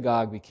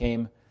synagogue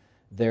became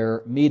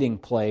their meeting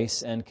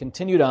place and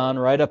continued on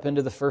right up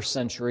into the first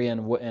century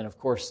and of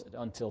course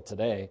until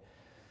today.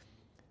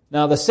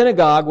 Now the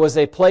synagogue was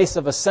a place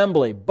of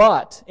assembly,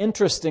 but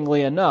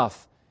interestingly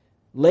enough,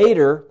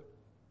 later,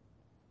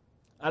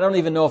 I don't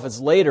even know if it's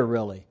later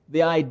really,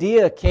 the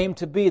idea came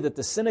to be that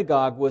the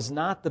synagogue was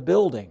not the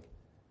building.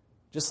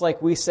 Just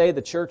like we say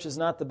the church is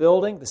not the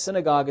building, the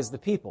synagogue is the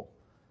people.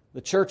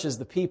 The church is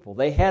the people.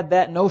 They had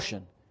that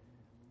notion.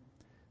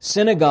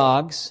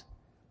 Synagogues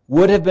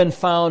would have been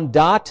found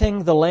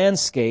dotting the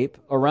landscape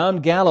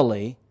around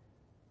Galilee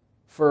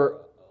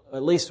for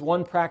at least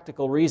one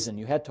practical reason.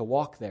 You had to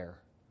walk there.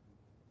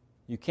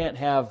 You can't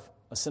have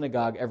a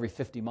synagogue every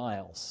 50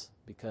 miles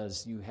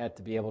because you had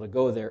to be able to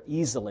go there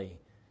easily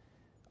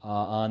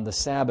on the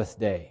Sabbath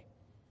day.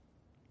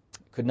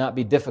 It could not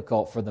be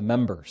difficult for the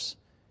members.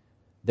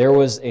 There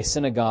was a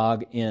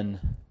synagogue in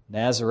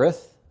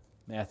Nazareth,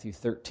 Matthew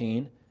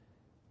 13,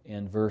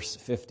 in verse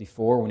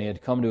 54. When he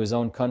had come to his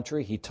own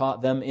country, he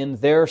taught them in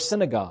their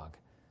synagogue.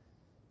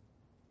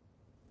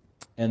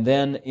 And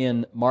then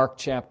in Mark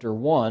chapter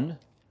 1,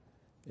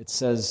 it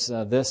says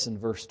this in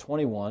verse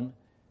 21,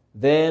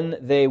 "Then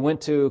they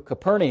went to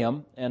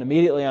Capernaum, and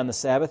immediately on the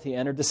Sabbath he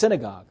entered the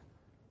synagogue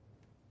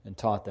and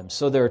taught them."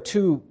 So there are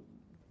two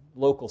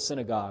local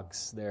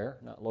synagogues there,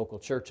 not local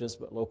churches,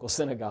 but local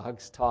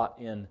synagogues taught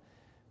in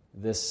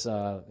this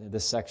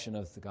section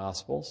of the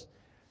Gospels.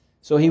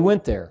 So he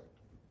went there,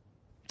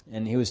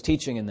 and he was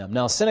teaching in them.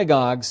 Now,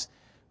 synagogues,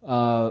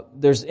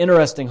 there's an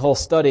interesting whole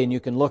study, and you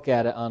can look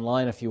at it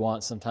online if you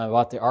want sometime,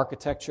 about the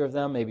architecture of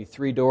them. Maybe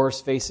 3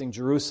 doors facing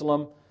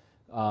Jerusalem,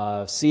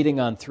 seating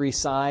on 3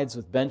 sides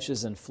with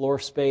benches and floor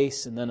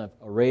space, and then a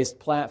raised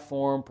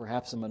platform.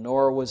 Perhaps a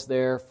menorah was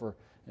there,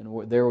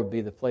 and there would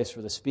be the place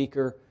where the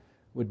speaker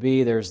would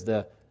be. There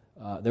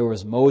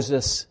was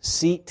Moses'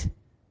 seat.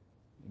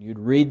 You'd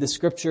read the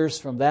scriptures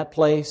from that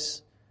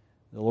place.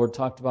 The Lord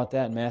talked about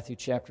that in Matthew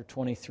chapter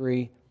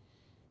 23.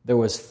 There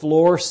was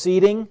floor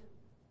seating.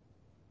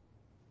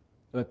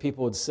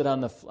 People would sit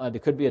on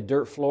it could be a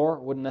dirt floor.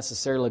 It wouldn't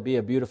necessarily be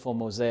a beautiful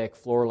mosaic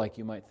floor like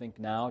you might think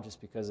now,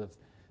 just because of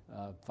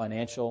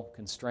financial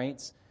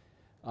constraints.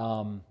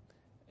 And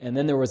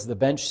then there was the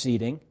bench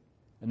seating,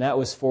 and that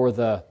was for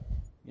the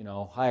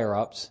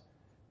higher-ups.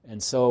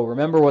 And so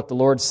remember what the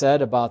Lord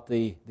said about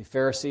the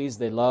Pharisees.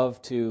 They love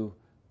to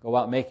go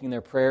out making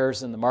their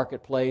prayers in the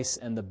marketplace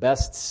and the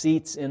best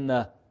seats in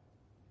the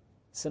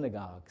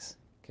synagogues.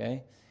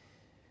 Okay?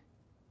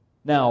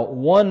 Now,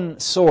 one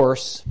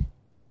source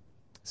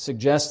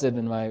suggested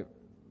in my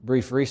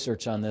brief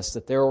research on this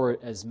that there were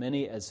as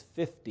many as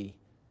 50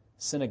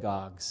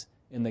 synagogues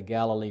in the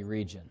Galilee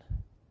region.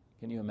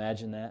 Can you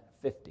imagine that?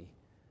 50.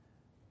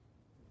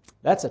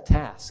 That's a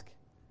task.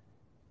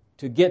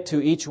 To get to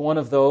each one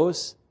of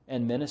those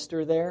and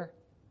minister there.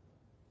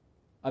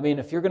 I mean,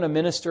 if you're going to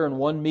minister in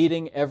one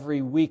meeting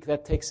every week,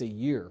 that takes a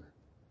year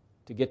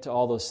to get to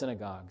all those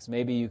synagogues.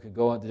 Maybe you could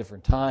go at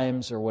different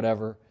times or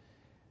whatever.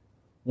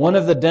 One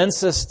of the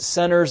densest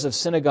centers of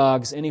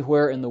synagogues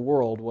anywhere in the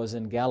world was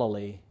in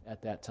Galilee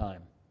at that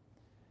time,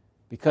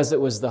 because it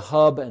was the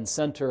hub and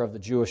center of the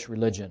Jewish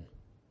religion.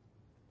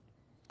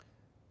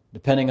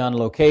 Depending on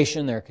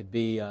location, there could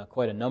be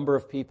quite a number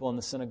of people in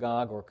the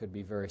synagogue, or it could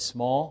be very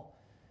small.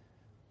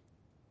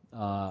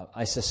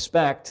 I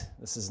suspect,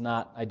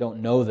 I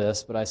don't know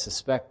this, but I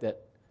suspect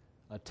that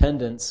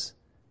attendance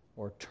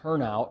or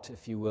turnout,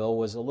 if you will,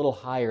 was a little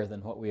higher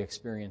than what we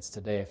experience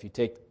today. If you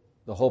take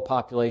the whole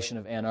population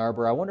of Ann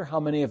Arbor, I wonder how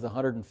many of the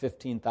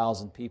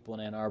 115,000 people in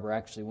Ann Arbor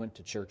actually went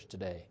to church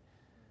today.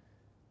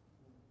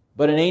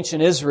 But in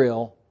ancient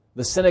Israel,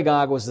 the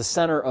synagogue was the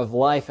center of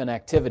life and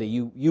activity.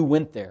 You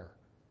went there,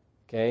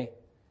 okay?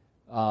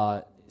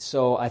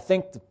 So I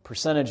think the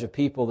percentage of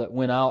people that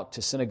went out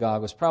to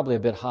synagogue was probably a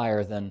bit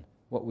higher than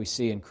what we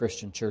see in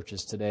Christian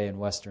churches today in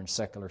Western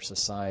secular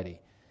society.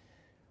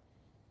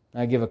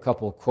 I give a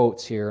couple of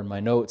quotes here in my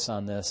notes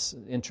on this.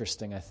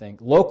 Interesting, I think.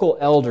 Local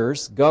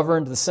elders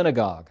governed the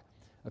synagogue,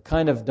 a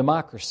kind of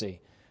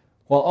democracy.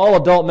 While all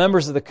adult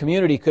members of the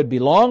community could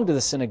belong to the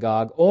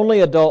synagogue, only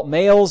adult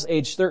males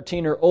aged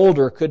 13 or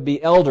older could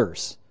be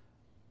elders.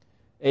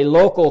 A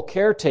local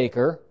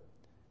caretaker,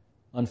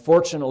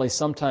 unfortunately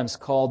sometimes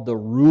called the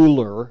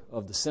ruler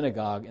of the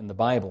synagogue in the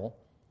Bible,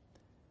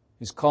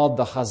 who's called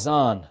the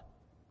Hazan,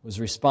 was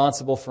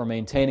responsible for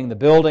maintaining the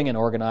building and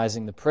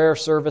organizing the prayer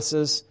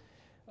services.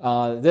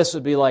 This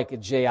would be like a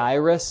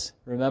Jairus,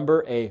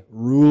 remember, a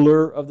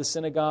ruler of the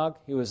synagogue.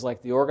 He was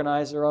like the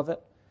organizer of it.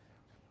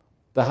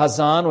 The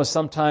Hazan was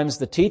sometimes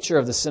the teacher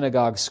of the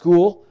synagogue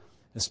school,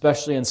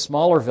 especially in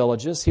smaller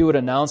villages. He would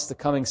announce the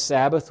coming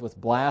Sabbath with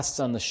blasts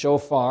on the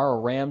shofar or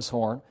ram's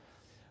horn.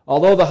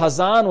 Although the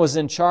Hazan was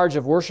in charge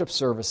of worship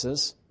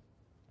services,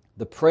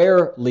 the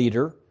prayer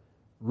leader,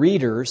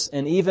 readers,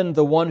 and even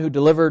the one who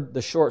delivered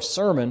the short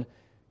sermon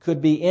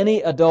could be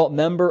any adult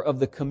member of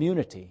the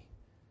community.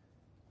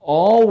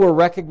 All were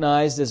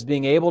recognized as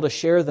being able to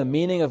share the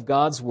meaning of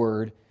God's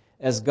Word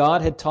as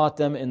God had taught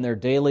them in their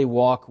daily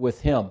walk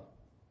with Him.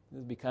 It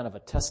would be kind of a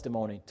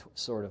testimony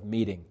sort of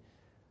meeting.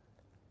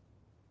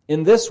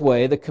 In this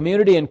way, the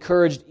community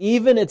encouraged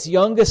even its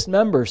youngest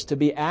members to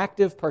be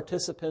active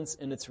participants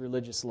in its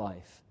religious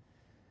life.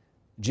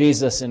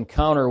 Jesus'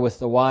 encounter with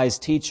the wise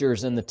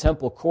teachers in the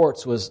temple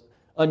courts was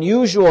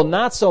unusual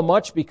not so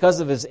much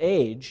because of his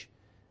age,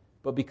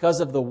 but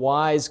because of the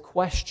wise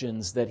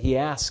questions that he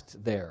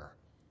asked there.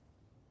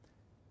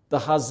 The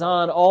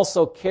Hazan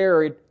also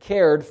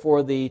cared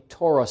for the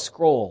Torah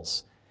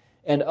scrolls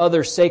and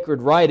other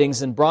sacred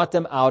writings and brought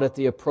them out at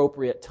the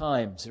appropriate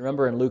times.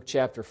 Remember in Luke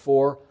chapter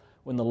 4,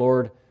 when the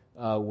Lord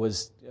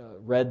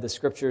read the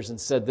Scriptures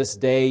and said, "This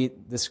day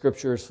this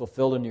Scripture is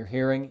fulfilled in your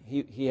hearing,"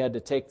 he had to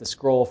take the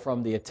scroll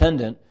from the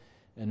attendant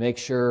and make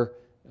sure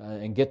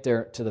and get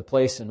there to the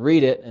place and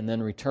read it and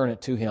then return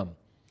it to him.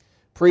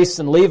 Priests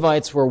and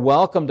Levites were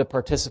welcome to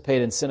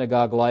participate in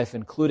synagogue life,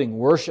 including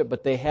worship,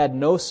 but they had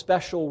no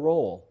special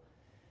role,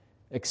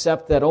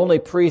 except that only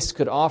priests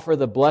could offer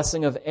the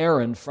blessing of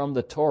Aaron from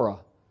the Torah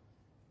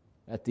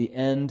at the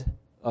end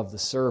of the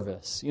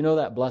service. You know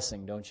that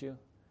blessing, don't you?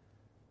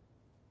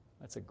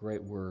 That's a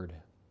great word,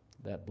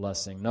 that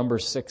blessing.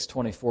 Numbers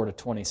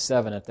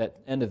 6:24-27, at that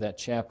end of that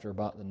chapter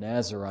about the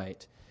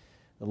Nazirite.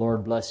 The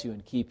Lord bless you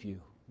and keep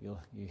you.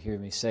 You hear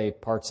me say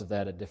parts of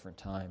that at different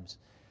times.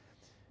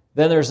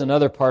 Then there's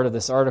another part of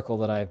this article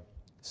that I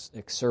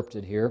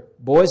excerpted here.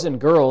 Boys and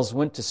girls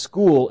went to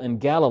school in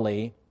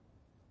Galilee.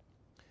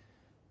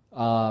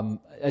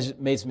 As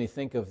it makes me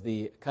think of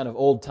the kind of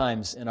old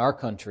times in our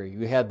country.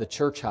 We had the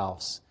church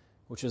house,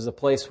 which was a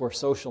place where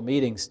social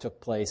meetings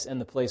took place and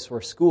the place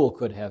where school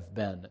could have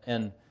been.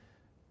 And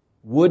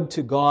would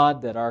to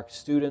God that our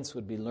students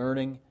would be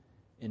learning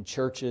in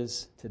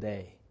churches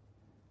today.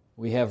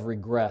 We have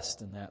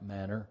regressed in that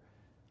manner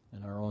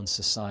in our own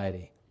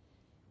society.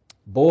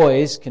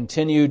 Boys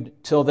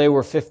continued till they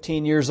were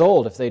 15 years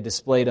old if they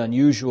displayed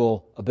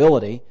unusual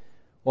ability,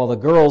 while the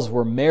girls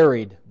were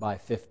married by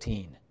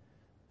 15.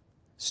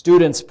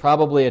 Students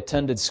probably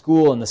attended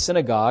school in the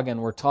synagogue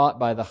and were taught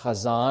by the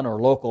Chazan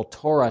or local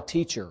Torah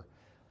teacher.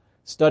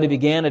 Study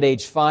began at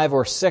age 5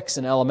 or 6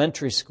 in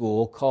elementary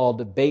school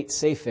called Beit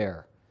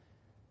Sefer.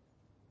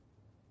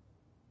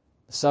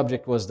 The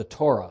subject was the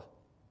Torah,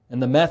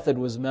 and the method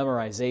was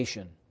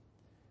memorization.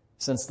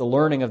 Since the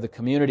learning of the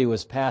community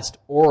was passed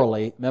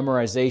orally,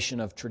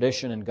 memorization of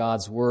tradition and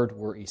God's Word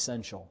were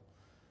essential.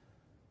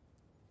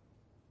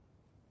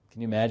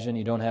 Can you imagine?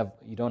 You don't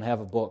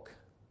have a book.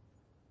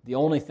 The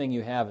only thing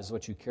you have is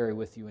what you carry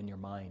with you in your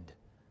mind.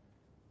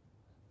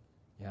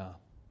 Yeah.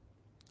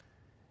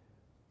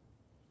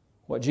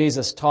 What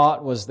Jesus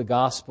taught was the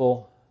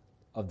gospel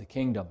of the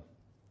kingdom.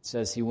 It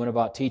says he went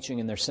about teaching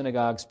in their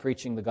synagogues,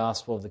 preaching the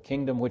gospel of the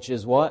kingdom, which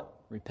is what?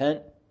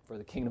 Repent, for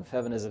the kingdom of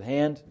heaven is at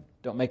hand.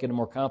 Don't make it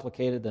more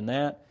complicated than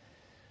that.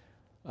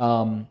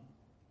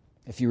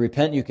 If you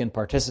repent, you can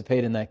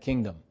participate in that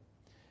kingdom.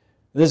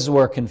 This is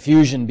where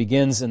confusion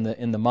begins in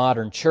the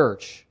modern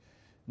church.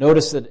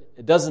 Notice that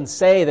it doesn't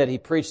say that he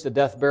preached the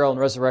death, burial, and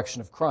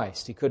resurrection of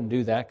Christ. He couldn't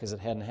do that because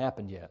it hadn't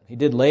happened yet. He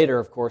did later,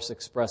 of course,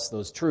 express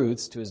those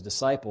truths to his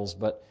disciples,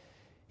 but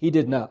he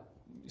did not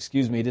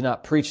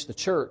preach the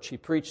church. He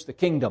preached the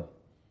kingdom.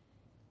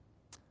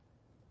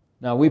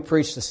 Now, we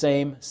preach the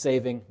same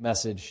saving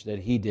message that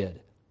he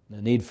did,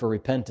 the need for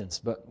repentance,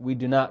 but we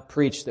do not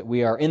preach that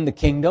we are in the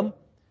kingdom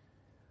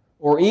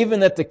or even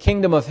that the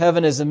kingdom of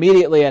heaven is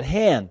immediately at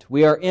hand.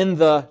 We are in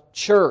the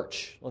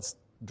church. Let's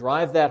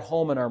drive that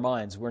home in our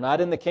minds. We're not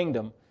in the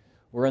kingdom,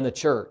 we're in the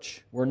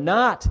church. We're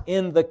not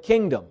in the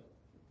kingdom,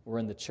 we're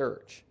in the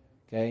church.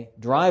 Okay?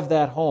 Drive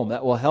that home.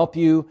 That will help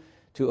you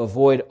to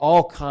avoid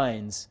all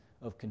kinds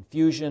of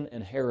confusion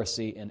and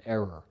heresy and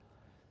error.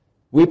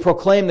 We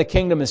proclaim the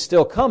kingdom is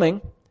still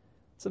coming.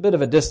 It's a bit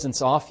of a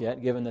distance off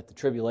yet, given that the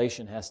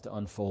tribulation has to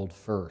unfold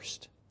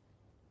first.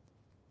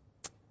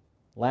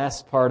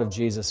 Last part of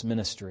Jesus'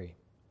 ministry.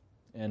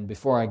 And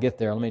before I get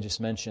there, let me just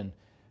mention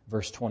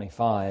verse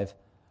 25.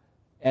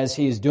 As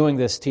he's doing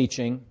this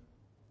teaching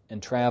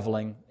and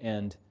traveling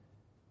and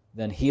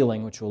then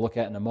healing, which we'll look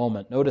at in a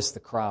moment, notice the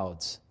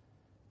crowds.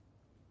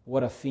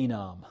 What a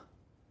phenom.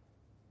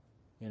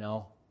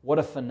 What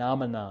a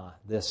phenomena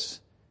this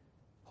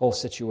whole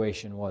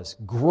situation was.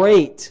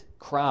 Great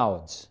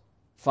crowds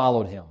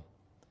followed him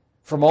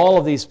from all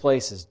of these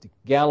places: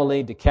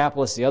 Galilee,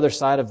 Decapolis, the other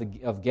side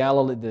of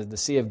Galilee, the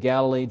Sea of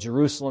Galilee,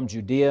 Jerusalem,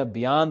 Judea,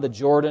 beyond the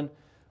Jordan,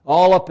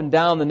 all up and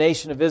down the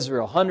nation of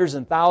Israel. Hundreds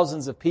and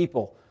thousands of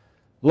people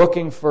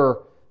looking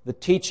for the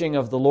teaching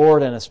of the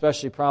Lord, and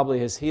especially probably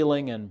his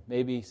healing and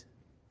maybe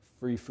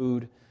free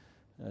food,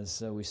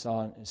 as we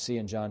see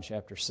in John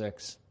chapter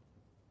 6.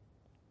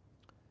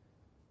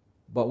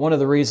 But one of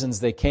the reasons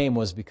they came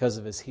was because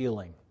of his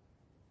healing.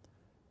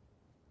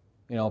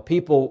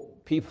 People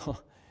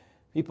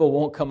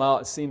won't come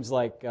out. It seems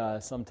like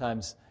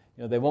sometimes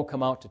they won't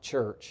come out to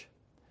church,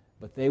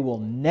 but they will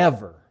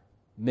never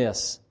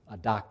miss a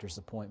doctor's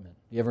appointment.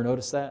 You ever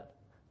notice that?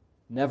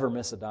 Never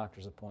miss a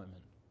doctor's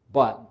appointment.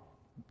 But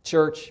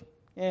church,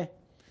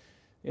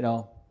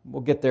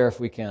 we'll get there if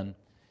we can.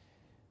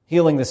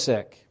 Healing the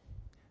sick.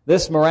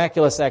 This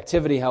miraculous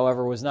activity,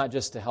 however, was not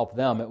just to help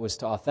them. It was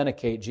to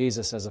authenticate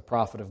Jesus as a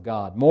prophet of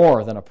God,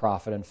 more than a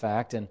prophet, in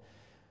fact, and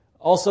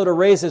also to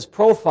raise his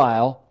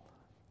profile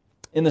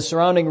in the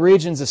surrounding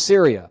regions of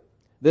Syria.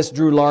 This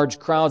drew large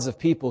crowds of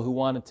people who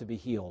wanted to be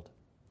healed.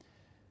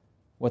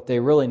 What they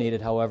really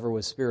needed, however,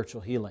 was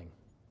spiritual healing.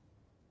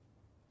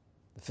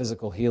 The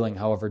physical healing,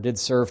 however, did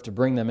serve to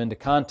bring them into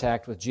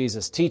contact with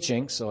Jesus'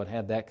 teaching, so it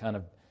had that kind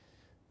of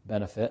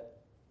benefit.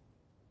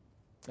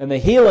 And the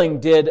healing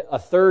did a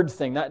third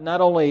thing.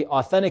 Not only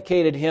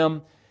authenticated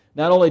him,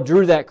 not only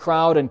drew that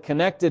crowd and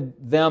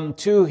connected them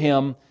to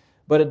him,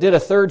 But it did a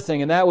third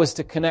thing, and that was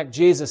to connect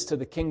Jesus to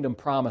the kingdom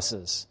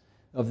promises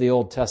of the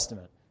Old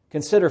Testament.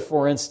 Consider,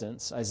 for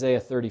instance, Isaiah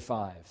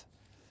 35.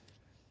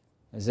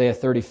 Isaiah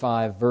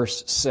 35,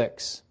 verse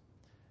 6.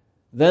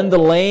 Then the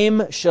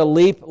lame shall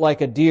leap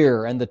like a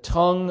deer, and the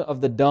tongue of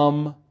the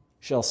dumb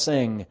shall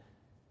sing.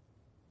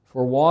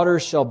 For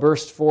waters shall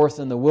burst forth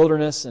in the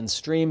wilderness, and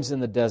streams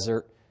in the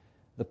desert.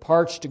 The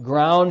parched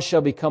ground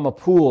shall become a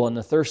pool, and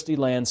the thirsty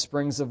land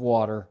springs of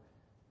water.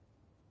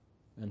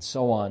 And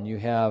so on. You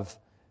have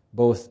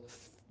both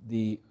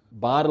the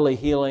bodily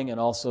healing and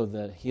also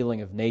the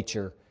healing of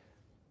nature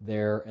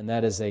there, and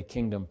that is a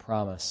kingdom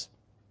promise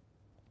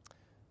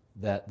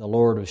that the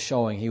Lord was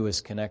showing He was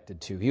connected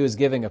to. He was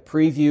giving a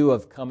preview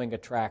of coming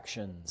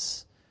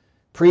attractions,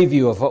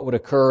 preview of what would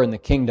occur in the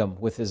kingdom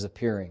with His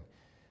appearing.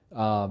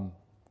 Can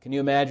you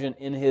imagine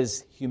in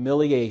His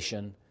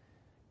humiliation,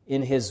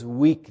 in His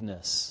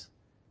weakness,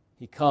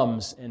 He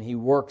comes and He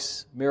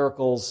works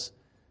miracles,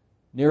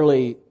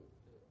 nearly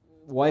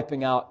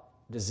wiping out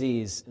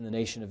disease in the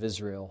nation of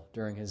Israel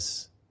during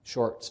His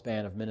short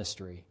span of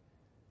ministry.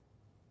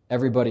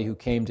 Everybody who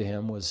came to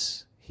Him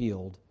was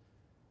healed.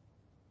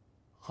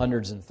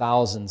 Hundreds and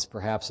thousands,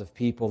 perhaps, of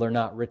people. They're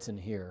not written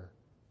here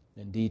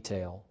in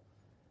detail.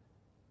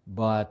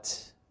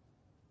 But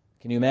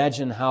can you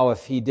imagine how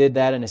if He did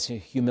that in His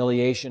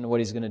humiliation, what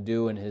He's going to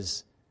do in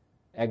His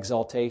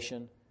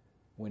exaltation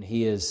when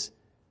He is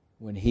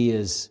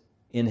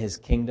in His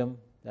kingdom?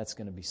 That's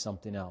going to be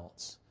something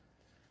else.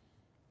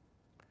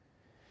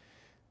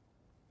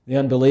 The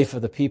unbelief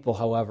of the people,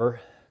 however,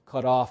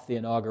 cut off the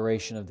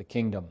inauguration of the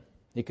kingdom.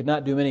 He could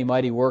not do many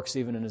mighty works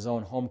even in His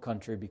own home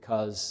country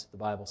because, the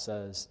Bible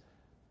says,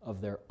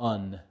 of their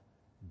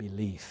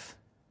unbelief.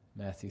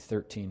 Matthew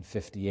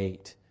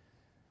 13:58.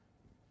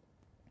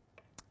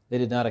 They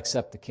did not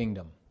accept the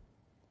kingdom.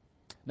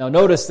 Now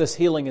notice this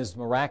healing is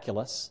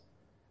miraculous,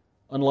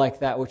 unlike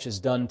that which is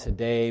done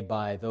today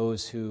by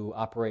those who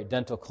operate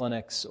dental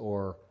clinics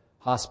or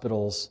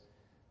hospitals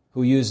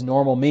who use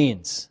normal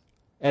means.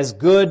 As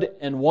good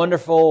and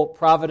wonderful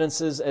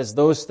providences as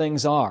those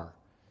things are,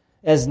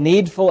 as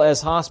needful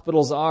as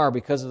hospitals are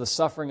because of the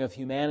suffering of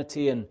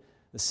humanity and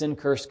the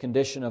sin-cursed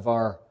condition of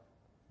our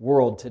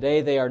world, today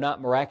they are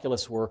not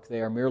miraculous work,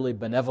 they are merely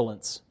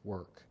benevolence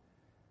work.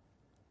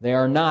 They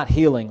are not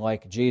healing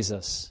like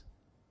Jesus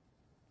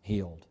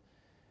healed.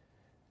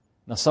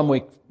 Now, some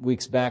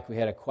weeks back we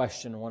had a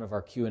question in one of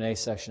our Q&A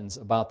sessions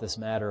about this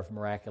matter of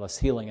miraculous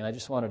healing, and I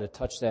just wanted to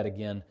touch that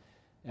again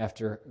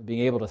after being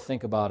able to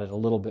think about it a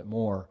little bit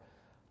more.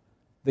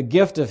 The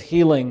gift of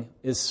healing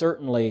is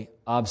certainly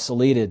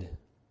obsoleted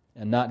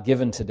and not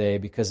given today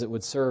because it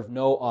would serve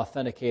no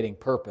authenticating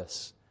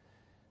purpose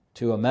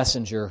to a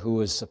messenger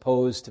who is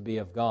supposed to be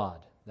of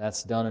God.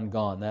 That's done and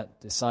gone.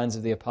 The signs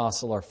of the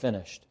apostle are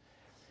finished.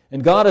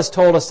 And God has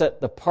told us that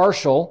the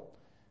partial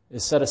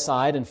is set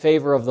aside in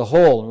favor of the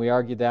whole, and we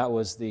argued that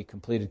was the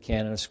completed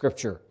canon of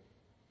Scripture.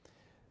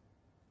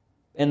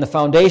 And the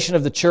foundation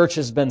of the church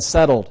has been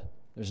settled.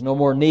 There's no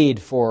more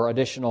need for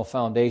additional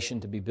foundation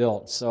to be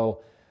built.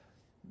 So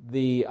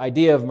the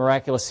idea of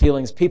miraculous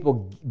healings,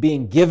 people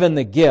being given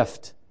the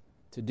gift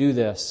to do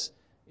this,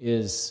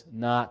 is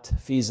not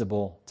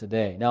feasible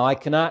today. Now, I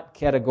cannot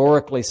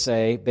categorically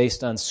say,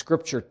 based on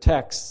Scripture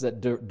texts,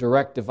 that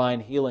direct divine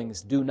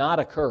healings do not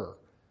occur.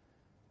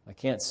 I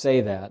can't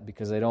say that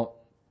because I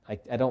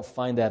don't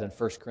find that in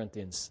 1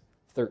 Corinthians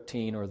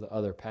 13 or the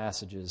other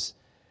passages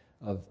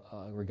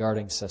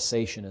regarding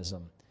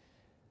cessationism.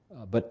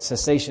 But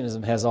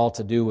cessationism has all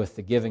to do with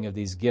the giving of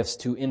these gifts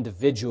to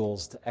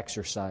individuals to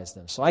exercise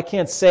them. So I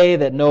can't say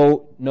that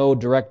no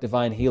direct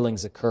divine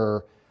healings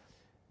occur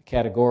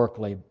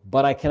categorically,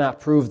 but I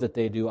cannot prove that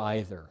they do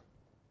either.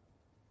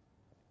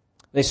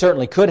 They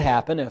certainly could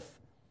happen if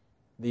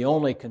the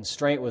only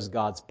constraint was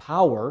God's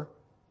power,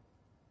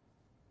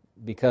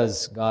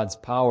 because God's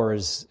power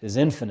is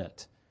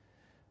infinite.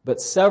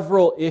 But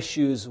several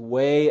issues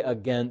weigh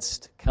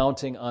against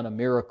counting on a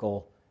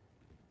miracle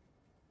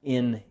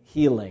in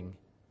healing,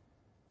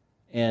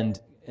 and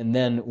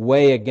then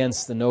weigh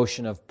against the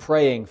notion of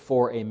praying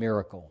for a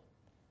miracle.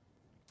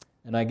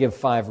 And I give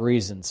 5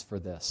 reasons for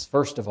this.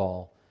 First of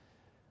all,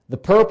 the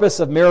purpose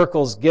of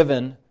miracles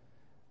given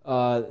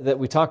that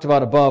we talked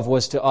about above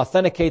was to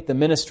authenticate the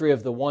ministry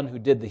of the one who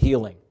did the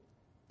healing.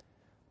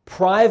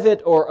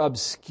 Private or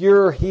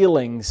obscure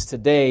healings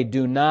today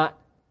do not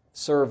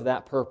serve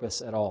that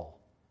purpose at all.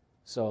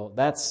 So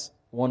that's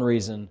one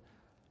reason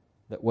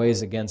that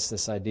weighs against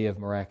this idea of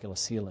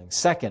miraculous healing.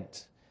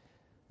 Second,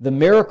 the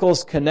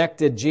miracles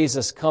connected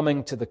Jesus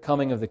coming to the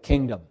coming of the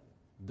kingdom.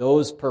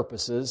 Those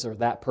purposes, or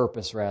that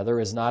purpose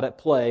rather, is not at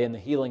play in the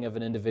healing of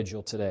an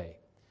individual today.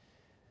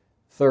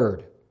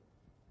 Third,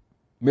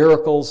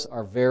 miracles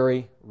are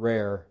very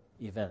rare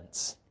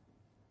events.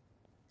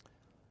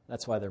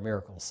 That's why they're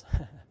miracles.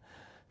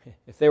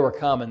 If they were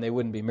common, they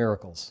wouldn't be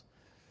miracles.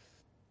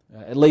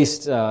 At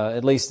least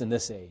in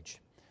this age,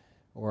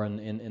 or in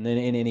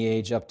any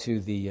age up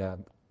to the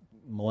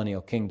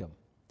millennial kingdom.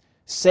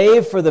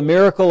 Save for the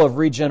miracle of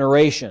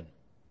regeneration.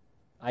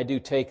 I do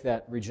take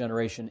that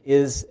regeneration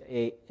is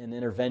an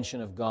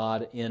intervention of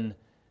God in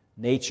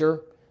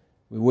nature.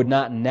 We would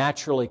not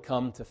naturally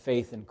come to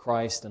faith in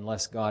Christ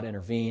unless God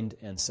intervened,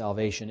 and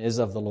salvation is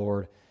of the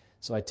Lord.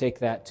 So I take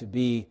that to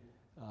be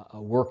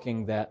a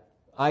working that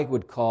I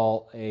would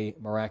call a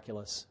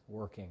miraculous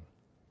working.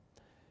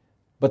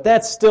 But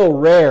that's still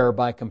rare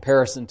by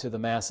comparison to the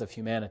mass of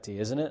humanity,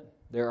 isn't it?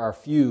 There are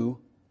few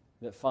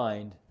that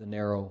find the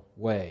narrow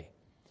way.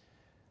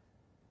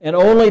 And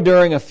only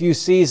during a few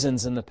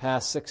seasons in the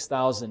past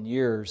 6,000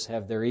 years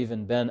have there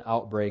even been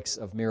outbreaks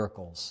of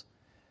miracles.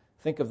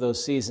 Think of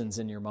those seasons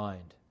in your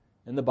mind.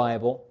 In the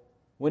Bible,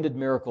 when did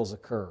miracles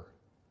occur?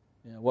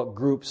 What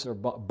groups or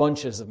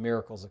bunches of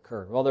miracles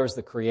occurred? Well, there's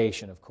the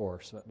creation, of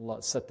course. But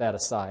let's set that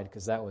aside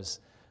because that was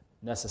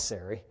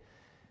necessary.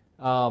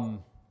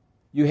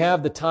 You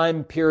have the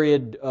time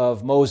period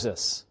of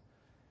Moses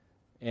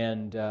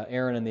and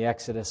Aaron and the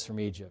Exodus from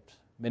Egypt.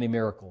 Many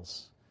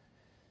miracles.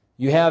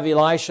 You have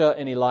Elisha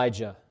and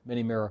Elijah.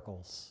 Many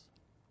miracles.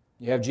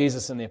 You have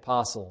Jesus and the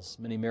apostles.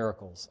 Many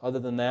miracles. Other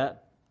than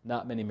that,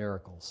 not many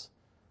miracles.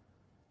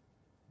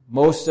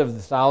 Most of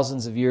the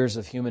thousands of years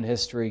of human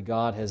history,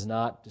 God has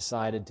not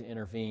decided to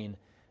intervene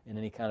in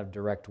any kind of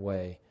direct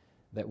way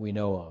that we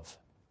know of.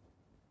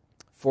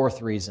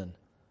 Fourth reason,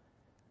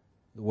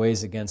 the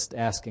ways against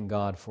asking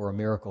God for a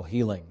miracle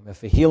healing.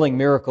 If a healing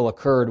miracle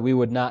occurred, we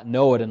would not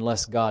know it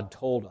unless God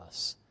told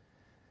us,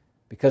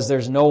 because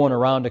there's no one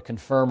around to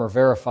confirm or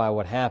verify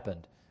what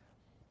happened.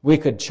 We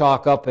could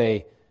chalk up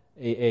a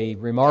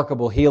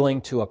remarkable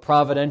healing to a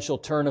providential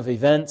turn of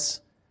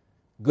events,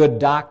 good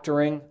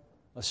doctoring,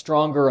 a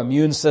stronger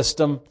immune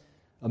system,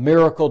 a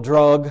miracle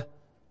drug,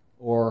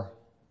 or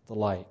the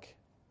like.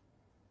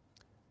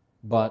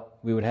 But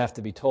we would have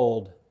to be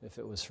told if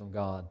it was from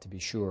God to be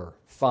sure.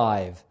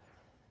 5,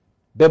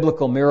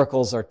 biblical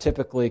miracles are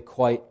typically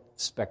quite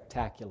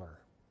spectacular.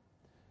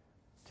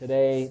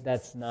 Today,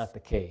 that's not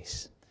the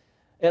case.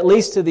 At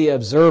least to the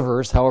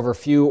observers, however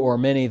few or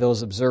many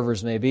those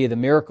observers may be, the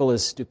miracle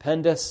is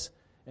stupendous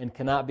and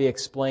cannot be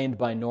explained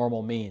by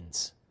normal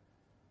means.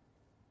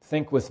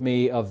 Think with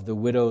me of the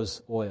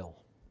widow's oil.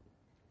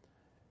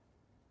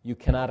 You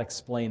cannot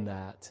explain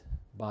that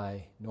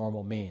by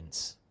normal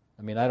means.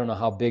 I mean, I don't know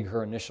how big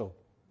her initial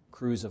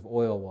cruse of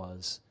oil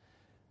was,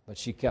 but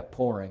she kept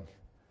pouring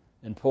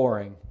and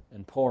pouring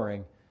and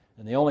pouring.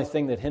 And the only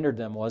thing that hindered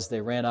them was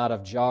they ran out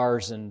of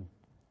jars and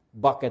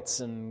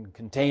buckets and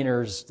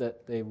containers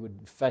that they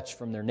would fetch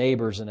from their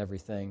neighbors and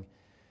everything.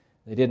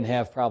 They didn't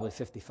have probably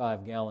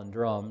 55-gallon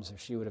drums, or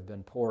she would have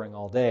been pouring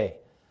all day.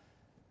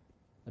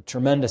 A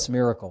tremendous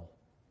miracle.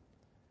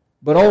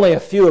 But only a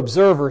few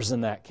observers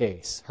in that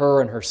case.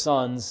 Her and her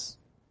sons,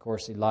 of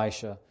course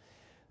Elisha.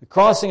 The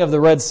crossing of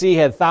the Red Sea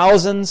had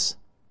thousands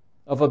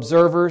of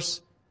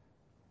observers.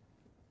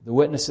 The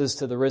witnesses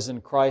to the risen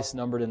Christ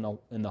numbered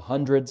in the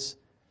hundreds.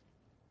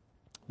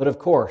 But of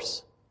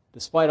course,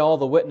 despite all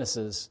the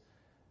witnesses,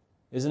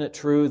 isn't it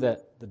true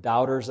that the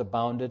doubters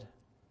abounded?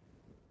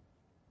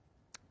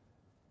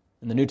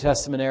 In the New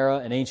Testament era,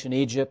 in ancient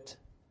Egypt,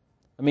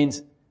 I mean,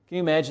 can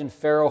you imagine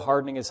Pharaoh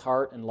hardening his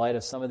heart in light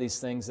of some of these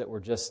things that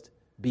were just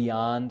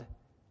beyond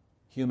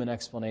human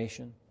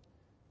explanation?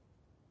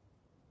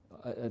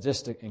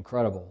 Just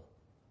incredible.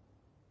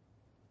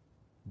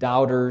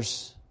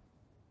 Doubters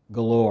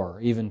galore,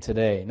 even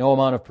today. No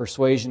amount of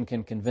persuasion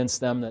can convince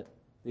them that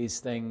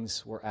these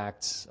things were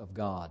acts of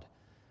God.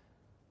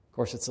 Of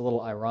course, it's a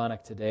little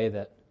ironic today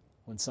that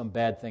when some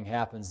bad thing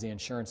happens, the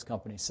insurance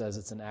company says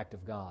it's an act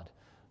of God.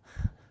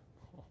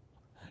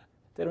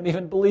 They don't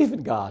even believe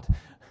in God.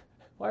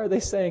 Why are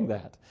they saying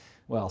that?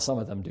 Well, some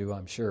of them do,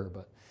 I'm sure,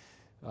 but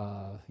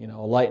a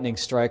lightning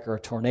strike or a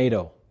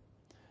tornado.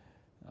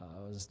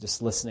 I was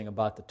just listening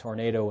about the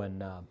tornado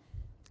in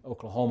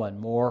Oklahoma and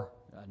Moore,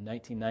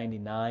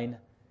 1999.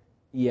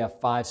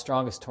 EF5,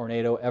 strongest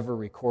tornado ever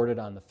recorded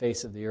on the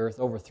face of the earth,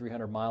 over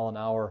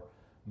 300-mile-an-hour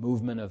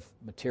movement of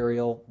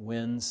material,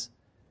 winds.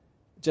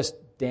 Just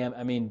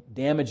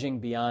damaging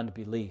beyond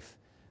belief.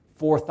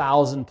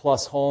 4,000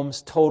 plus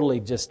homes totally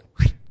just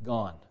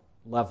gone,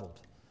 leveled.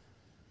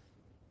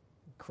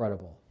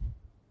 Incredible.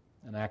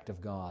 An act of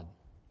God,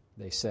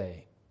 they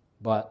say.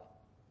 But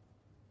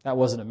that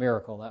wasn't a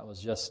miracle. That was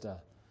just a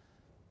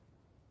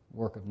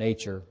work of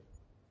nature.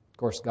 Of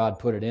course, God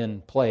put it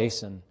in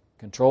place and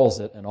controls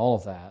it and all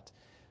of that,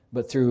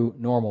 but through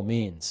normal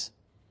means.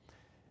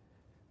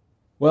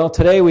 Well,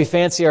 today we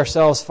fancy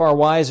ourselves far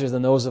wiser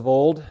than those of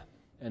old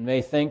and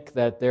may think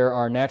that there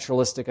are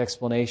naturalistic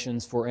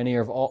explanations for any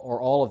or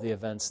all of the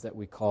events that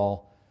we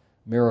call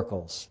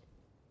miracles.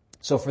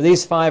 So for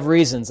these 5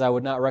 reasons, I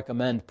would not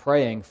recommend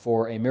praying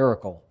for a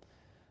miracle,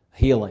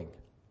 healing.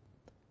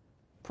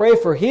 Pray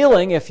for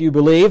healing if you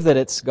believe that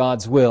it's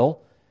God's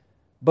will,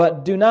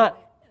 but do not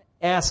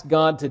ask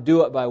God to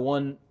do it by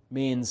one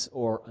means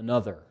or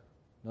another.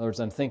 In other words,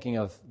 I'm thinking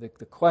of the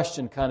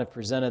question kind of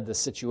presented the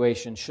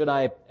situation, should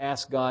I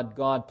ask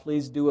God,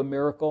 please do a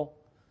miracle?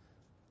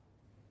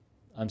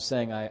 I'm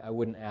saying I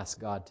wouldn't ask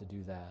God to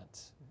do that.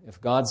 If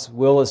God's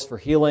will is for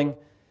healing,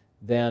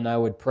 then I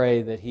would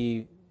pray that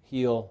He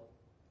heal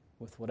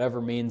with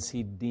whatever means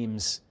He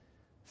deems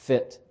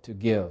fit to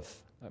give.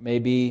 It may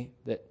be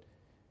that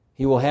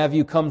He will have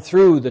you come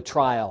through the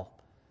trial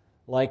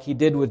like He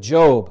did with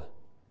Job.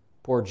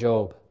 Poor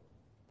Job.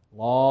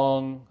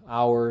 Long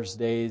hours,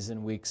 days,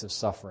 and weeks of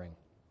suffering.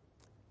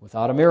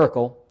 Without a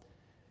miracle,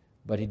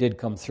 but he did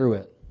come through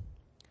it.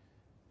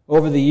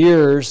 Over the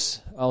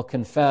years, I'll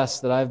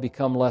confess that I've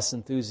become less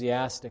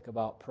enthusiastic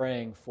about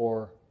praying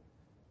for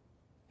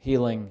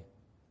healing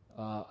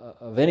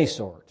of any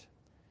sort.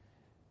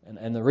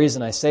 And the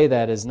reason I say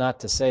that is not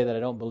to say that I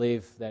don't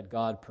believe that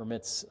God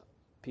permits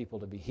people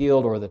to be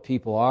healed or that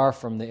people are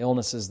from the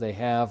illnesses they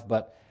have,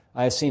 but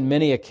I have seen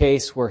many a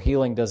case where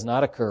healing does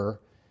not occur,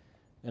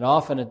 and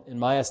often, in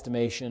my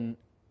estimation,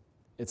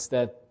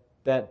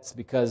 that's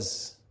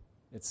because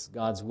it's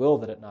God's will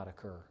that it not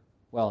occur.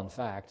 Well, in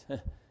fact,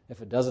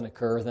 if it doesn't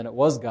occur, then it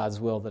was God's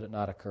will that it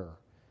not occur.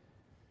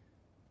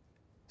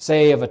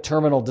 Say of a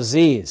terminal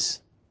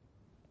disease,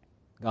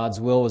 God's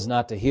will was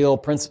not to heal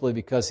principally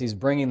because He's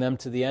bringing them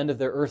to the end of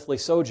their earthly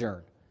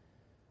sojourn.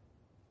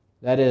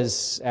 That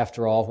is,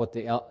 after all, what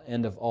the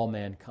end of all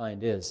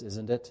mankind is,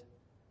 isn't it?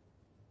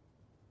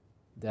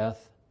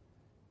 Death.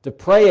 To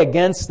pray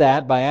against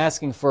that by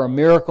asking for a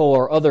miracle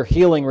or other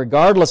healing,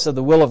 regardless of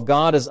the will of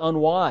God, is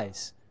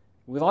unwise.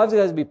 We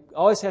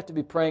always have to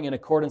be praying in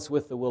accordance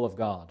with the will of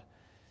God.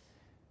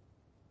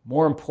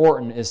 More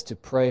important is to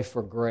pray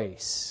for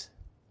grace.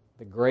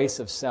 The grace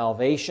of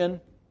salvation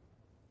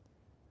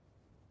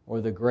or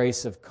the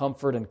grace of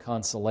comfort and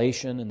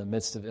consolation in the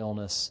midst of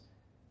illness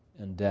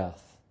and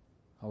death.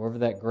 However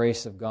that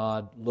grace of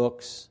God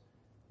looks,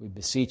 we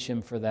beseech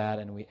Him for that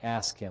and we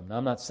ask Him. Now,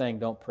 I'm not saying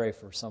don't pray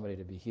for somebody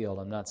to be healed.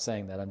 I'm not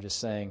saying that. I'm just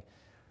saying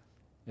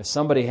if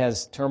somebody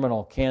has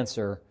terminal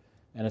cancer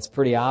and it's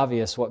pretty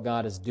obvious what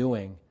God is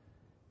doing,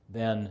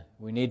 then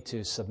we need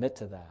to submit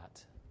to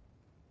that.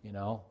 You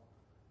know?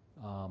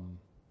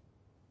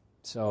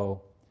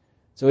 So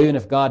even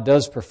if God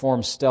does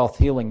perform stealth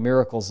healing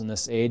miracles in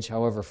this age,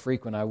 however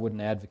frequent, I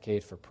wouldn't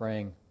advocate for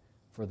praying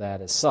for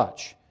that as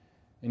such.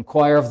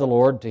 Inquire of the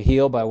Lord to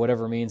heal by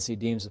whatever means He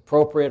deems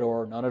appropriate,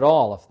 or none at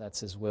all if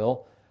that's His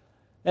will.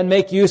 And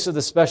make use of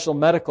the special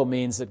medical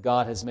means that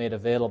God has made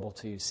available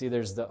to you. See,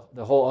 there's the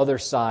whole other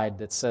side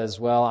that says,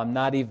 well, I'm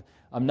not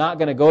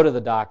going to go to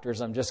the doctors,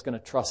 I'm just going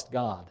to trust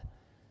God.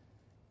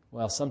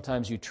 Well,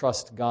 sometimes you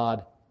trust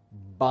God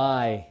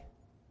by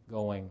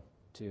going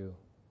to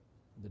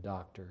the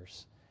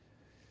doctors.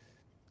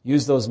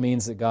 Use those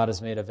means that God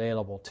has made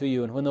available to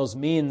you. And when those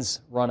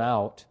means run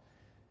out,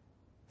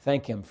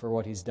 thank Him for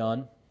what He's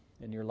done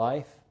in your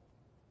life.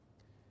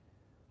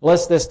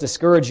 Lest this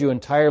discourage you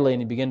entirely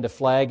and you begin to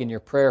flag in your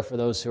prayer for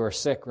those who are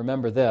sick,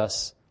 remember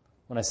this.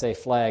 When I say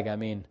flag, I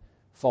mean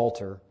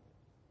falter.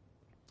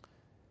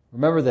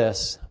 Remember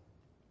this.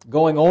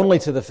 Going only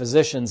to the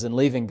physicians and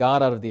leaving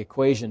God out of the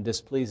equation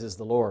displeases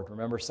the Lord.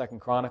 Remember 2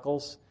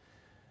 Chronicles?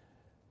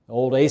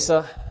 Old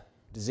Asa,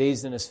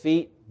 diseased in his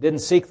feet, didn't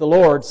seek the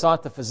Lord,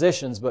 sought the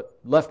physicians, but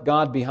left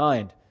God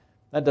behind.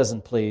 That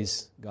doesn't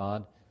please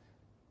God.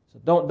 So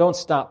don't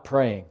stop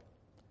praying.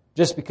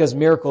 Just because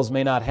miracles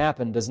may not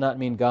happen does not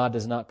mean God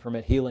does not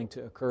permit healing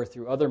to occur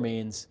through other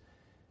means,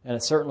 and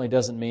it certainly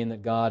doesn't mean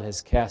that God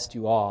has cast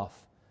you off.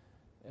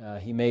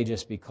 He may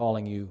just be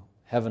calling you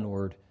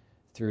heavenward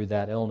through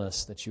that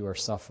illness that you are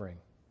suffering.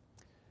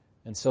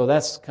 And so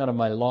that's kind of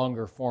my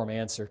longer form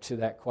answer to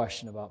that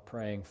question about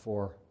praying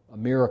for a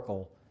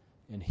miracle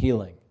in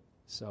healing.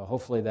 So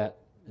hopefully that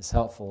is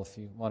helpful. If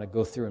you want to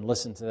go through and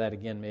listen to that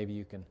again, maybe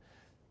you can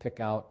pick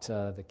out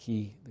the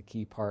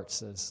key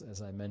parts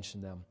as I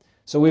mentioned them.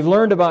 So we've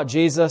learned about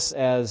Jesus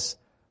as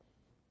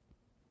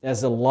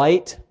a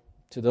light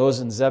to those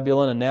in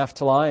Zebulun and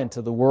Naphtali and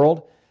to the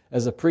world,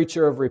 as a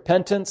preacher of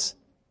repentance,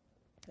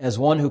 as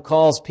one who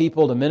calls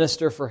people to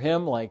minister for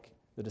Him like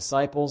the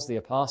disciples, the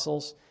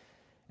apostles,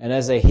 and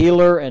as a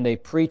healer and a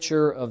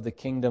preacher of the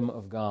kingdom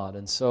of God.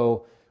 And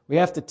so we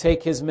have to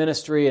take His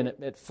ministry, and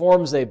it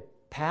forms a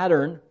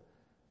pattern,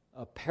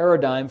 a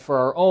paradigm for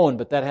our own,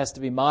 but that has to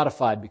be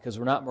modified because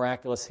we're not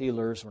miraculous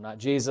healers. We're not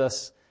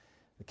Jesus.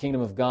 The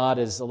kingdom of God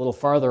is a little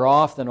farther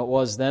off than it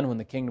was then when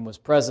the kingdom was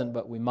present,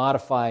 but we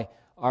modify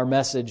our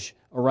message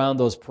around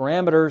those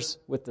parameters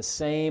with the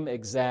same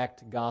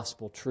exact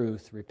gospel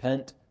truth.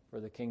 Repent, for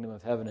the kingdom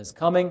of heaven is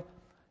coming.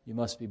 You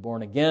must be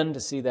born again to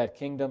see that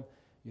kingdom.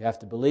 You have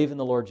to believe in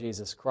the Lord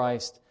Jesus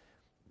Christ.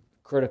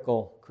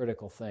 Critical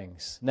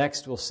things.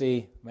 Next, we'll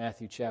see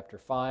Matthew chapter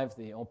 5,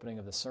 the opening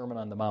of the Sermon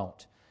on the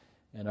Mount,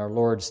 and our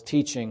Lord's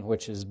teaching,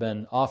 which has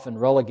been often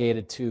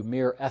relegated to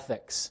mere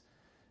ethics,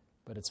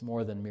 but it's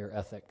more than mere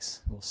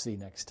ethics. We'll see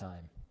next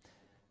time.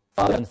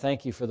 Father, and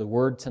thank You for the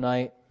word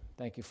tonight.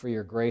 Thank You for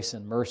Your grace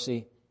and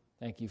mercy.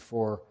 Thank You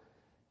for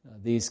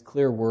these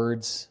clear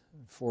words,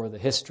 for the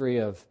history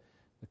of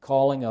the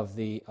calling of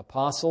the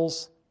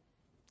apostles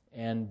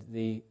and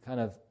the kind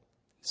of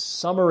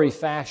summary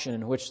fashion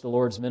in which the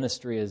Lord's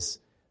ministry is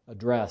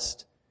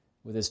addressed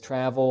with His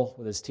travel,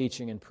 with His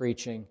teaching and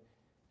preaching,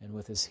 and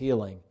with His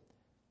healing,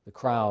 the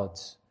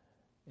crowds,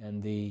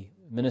 and the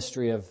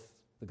ministry of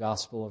the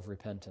gospel of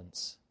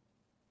repentance.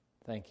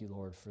 Thank you,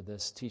 Lord, for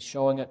this.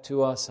 Showing it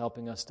to us,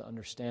 helping us to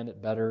understand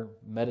it better,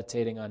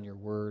 meditating on your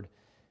word.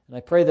 And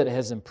I pray that it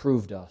has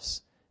improved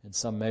us in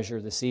some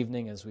measure this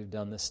evening as we've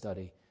done this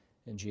study.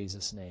 In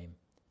Jesus' name,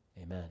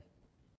 amen.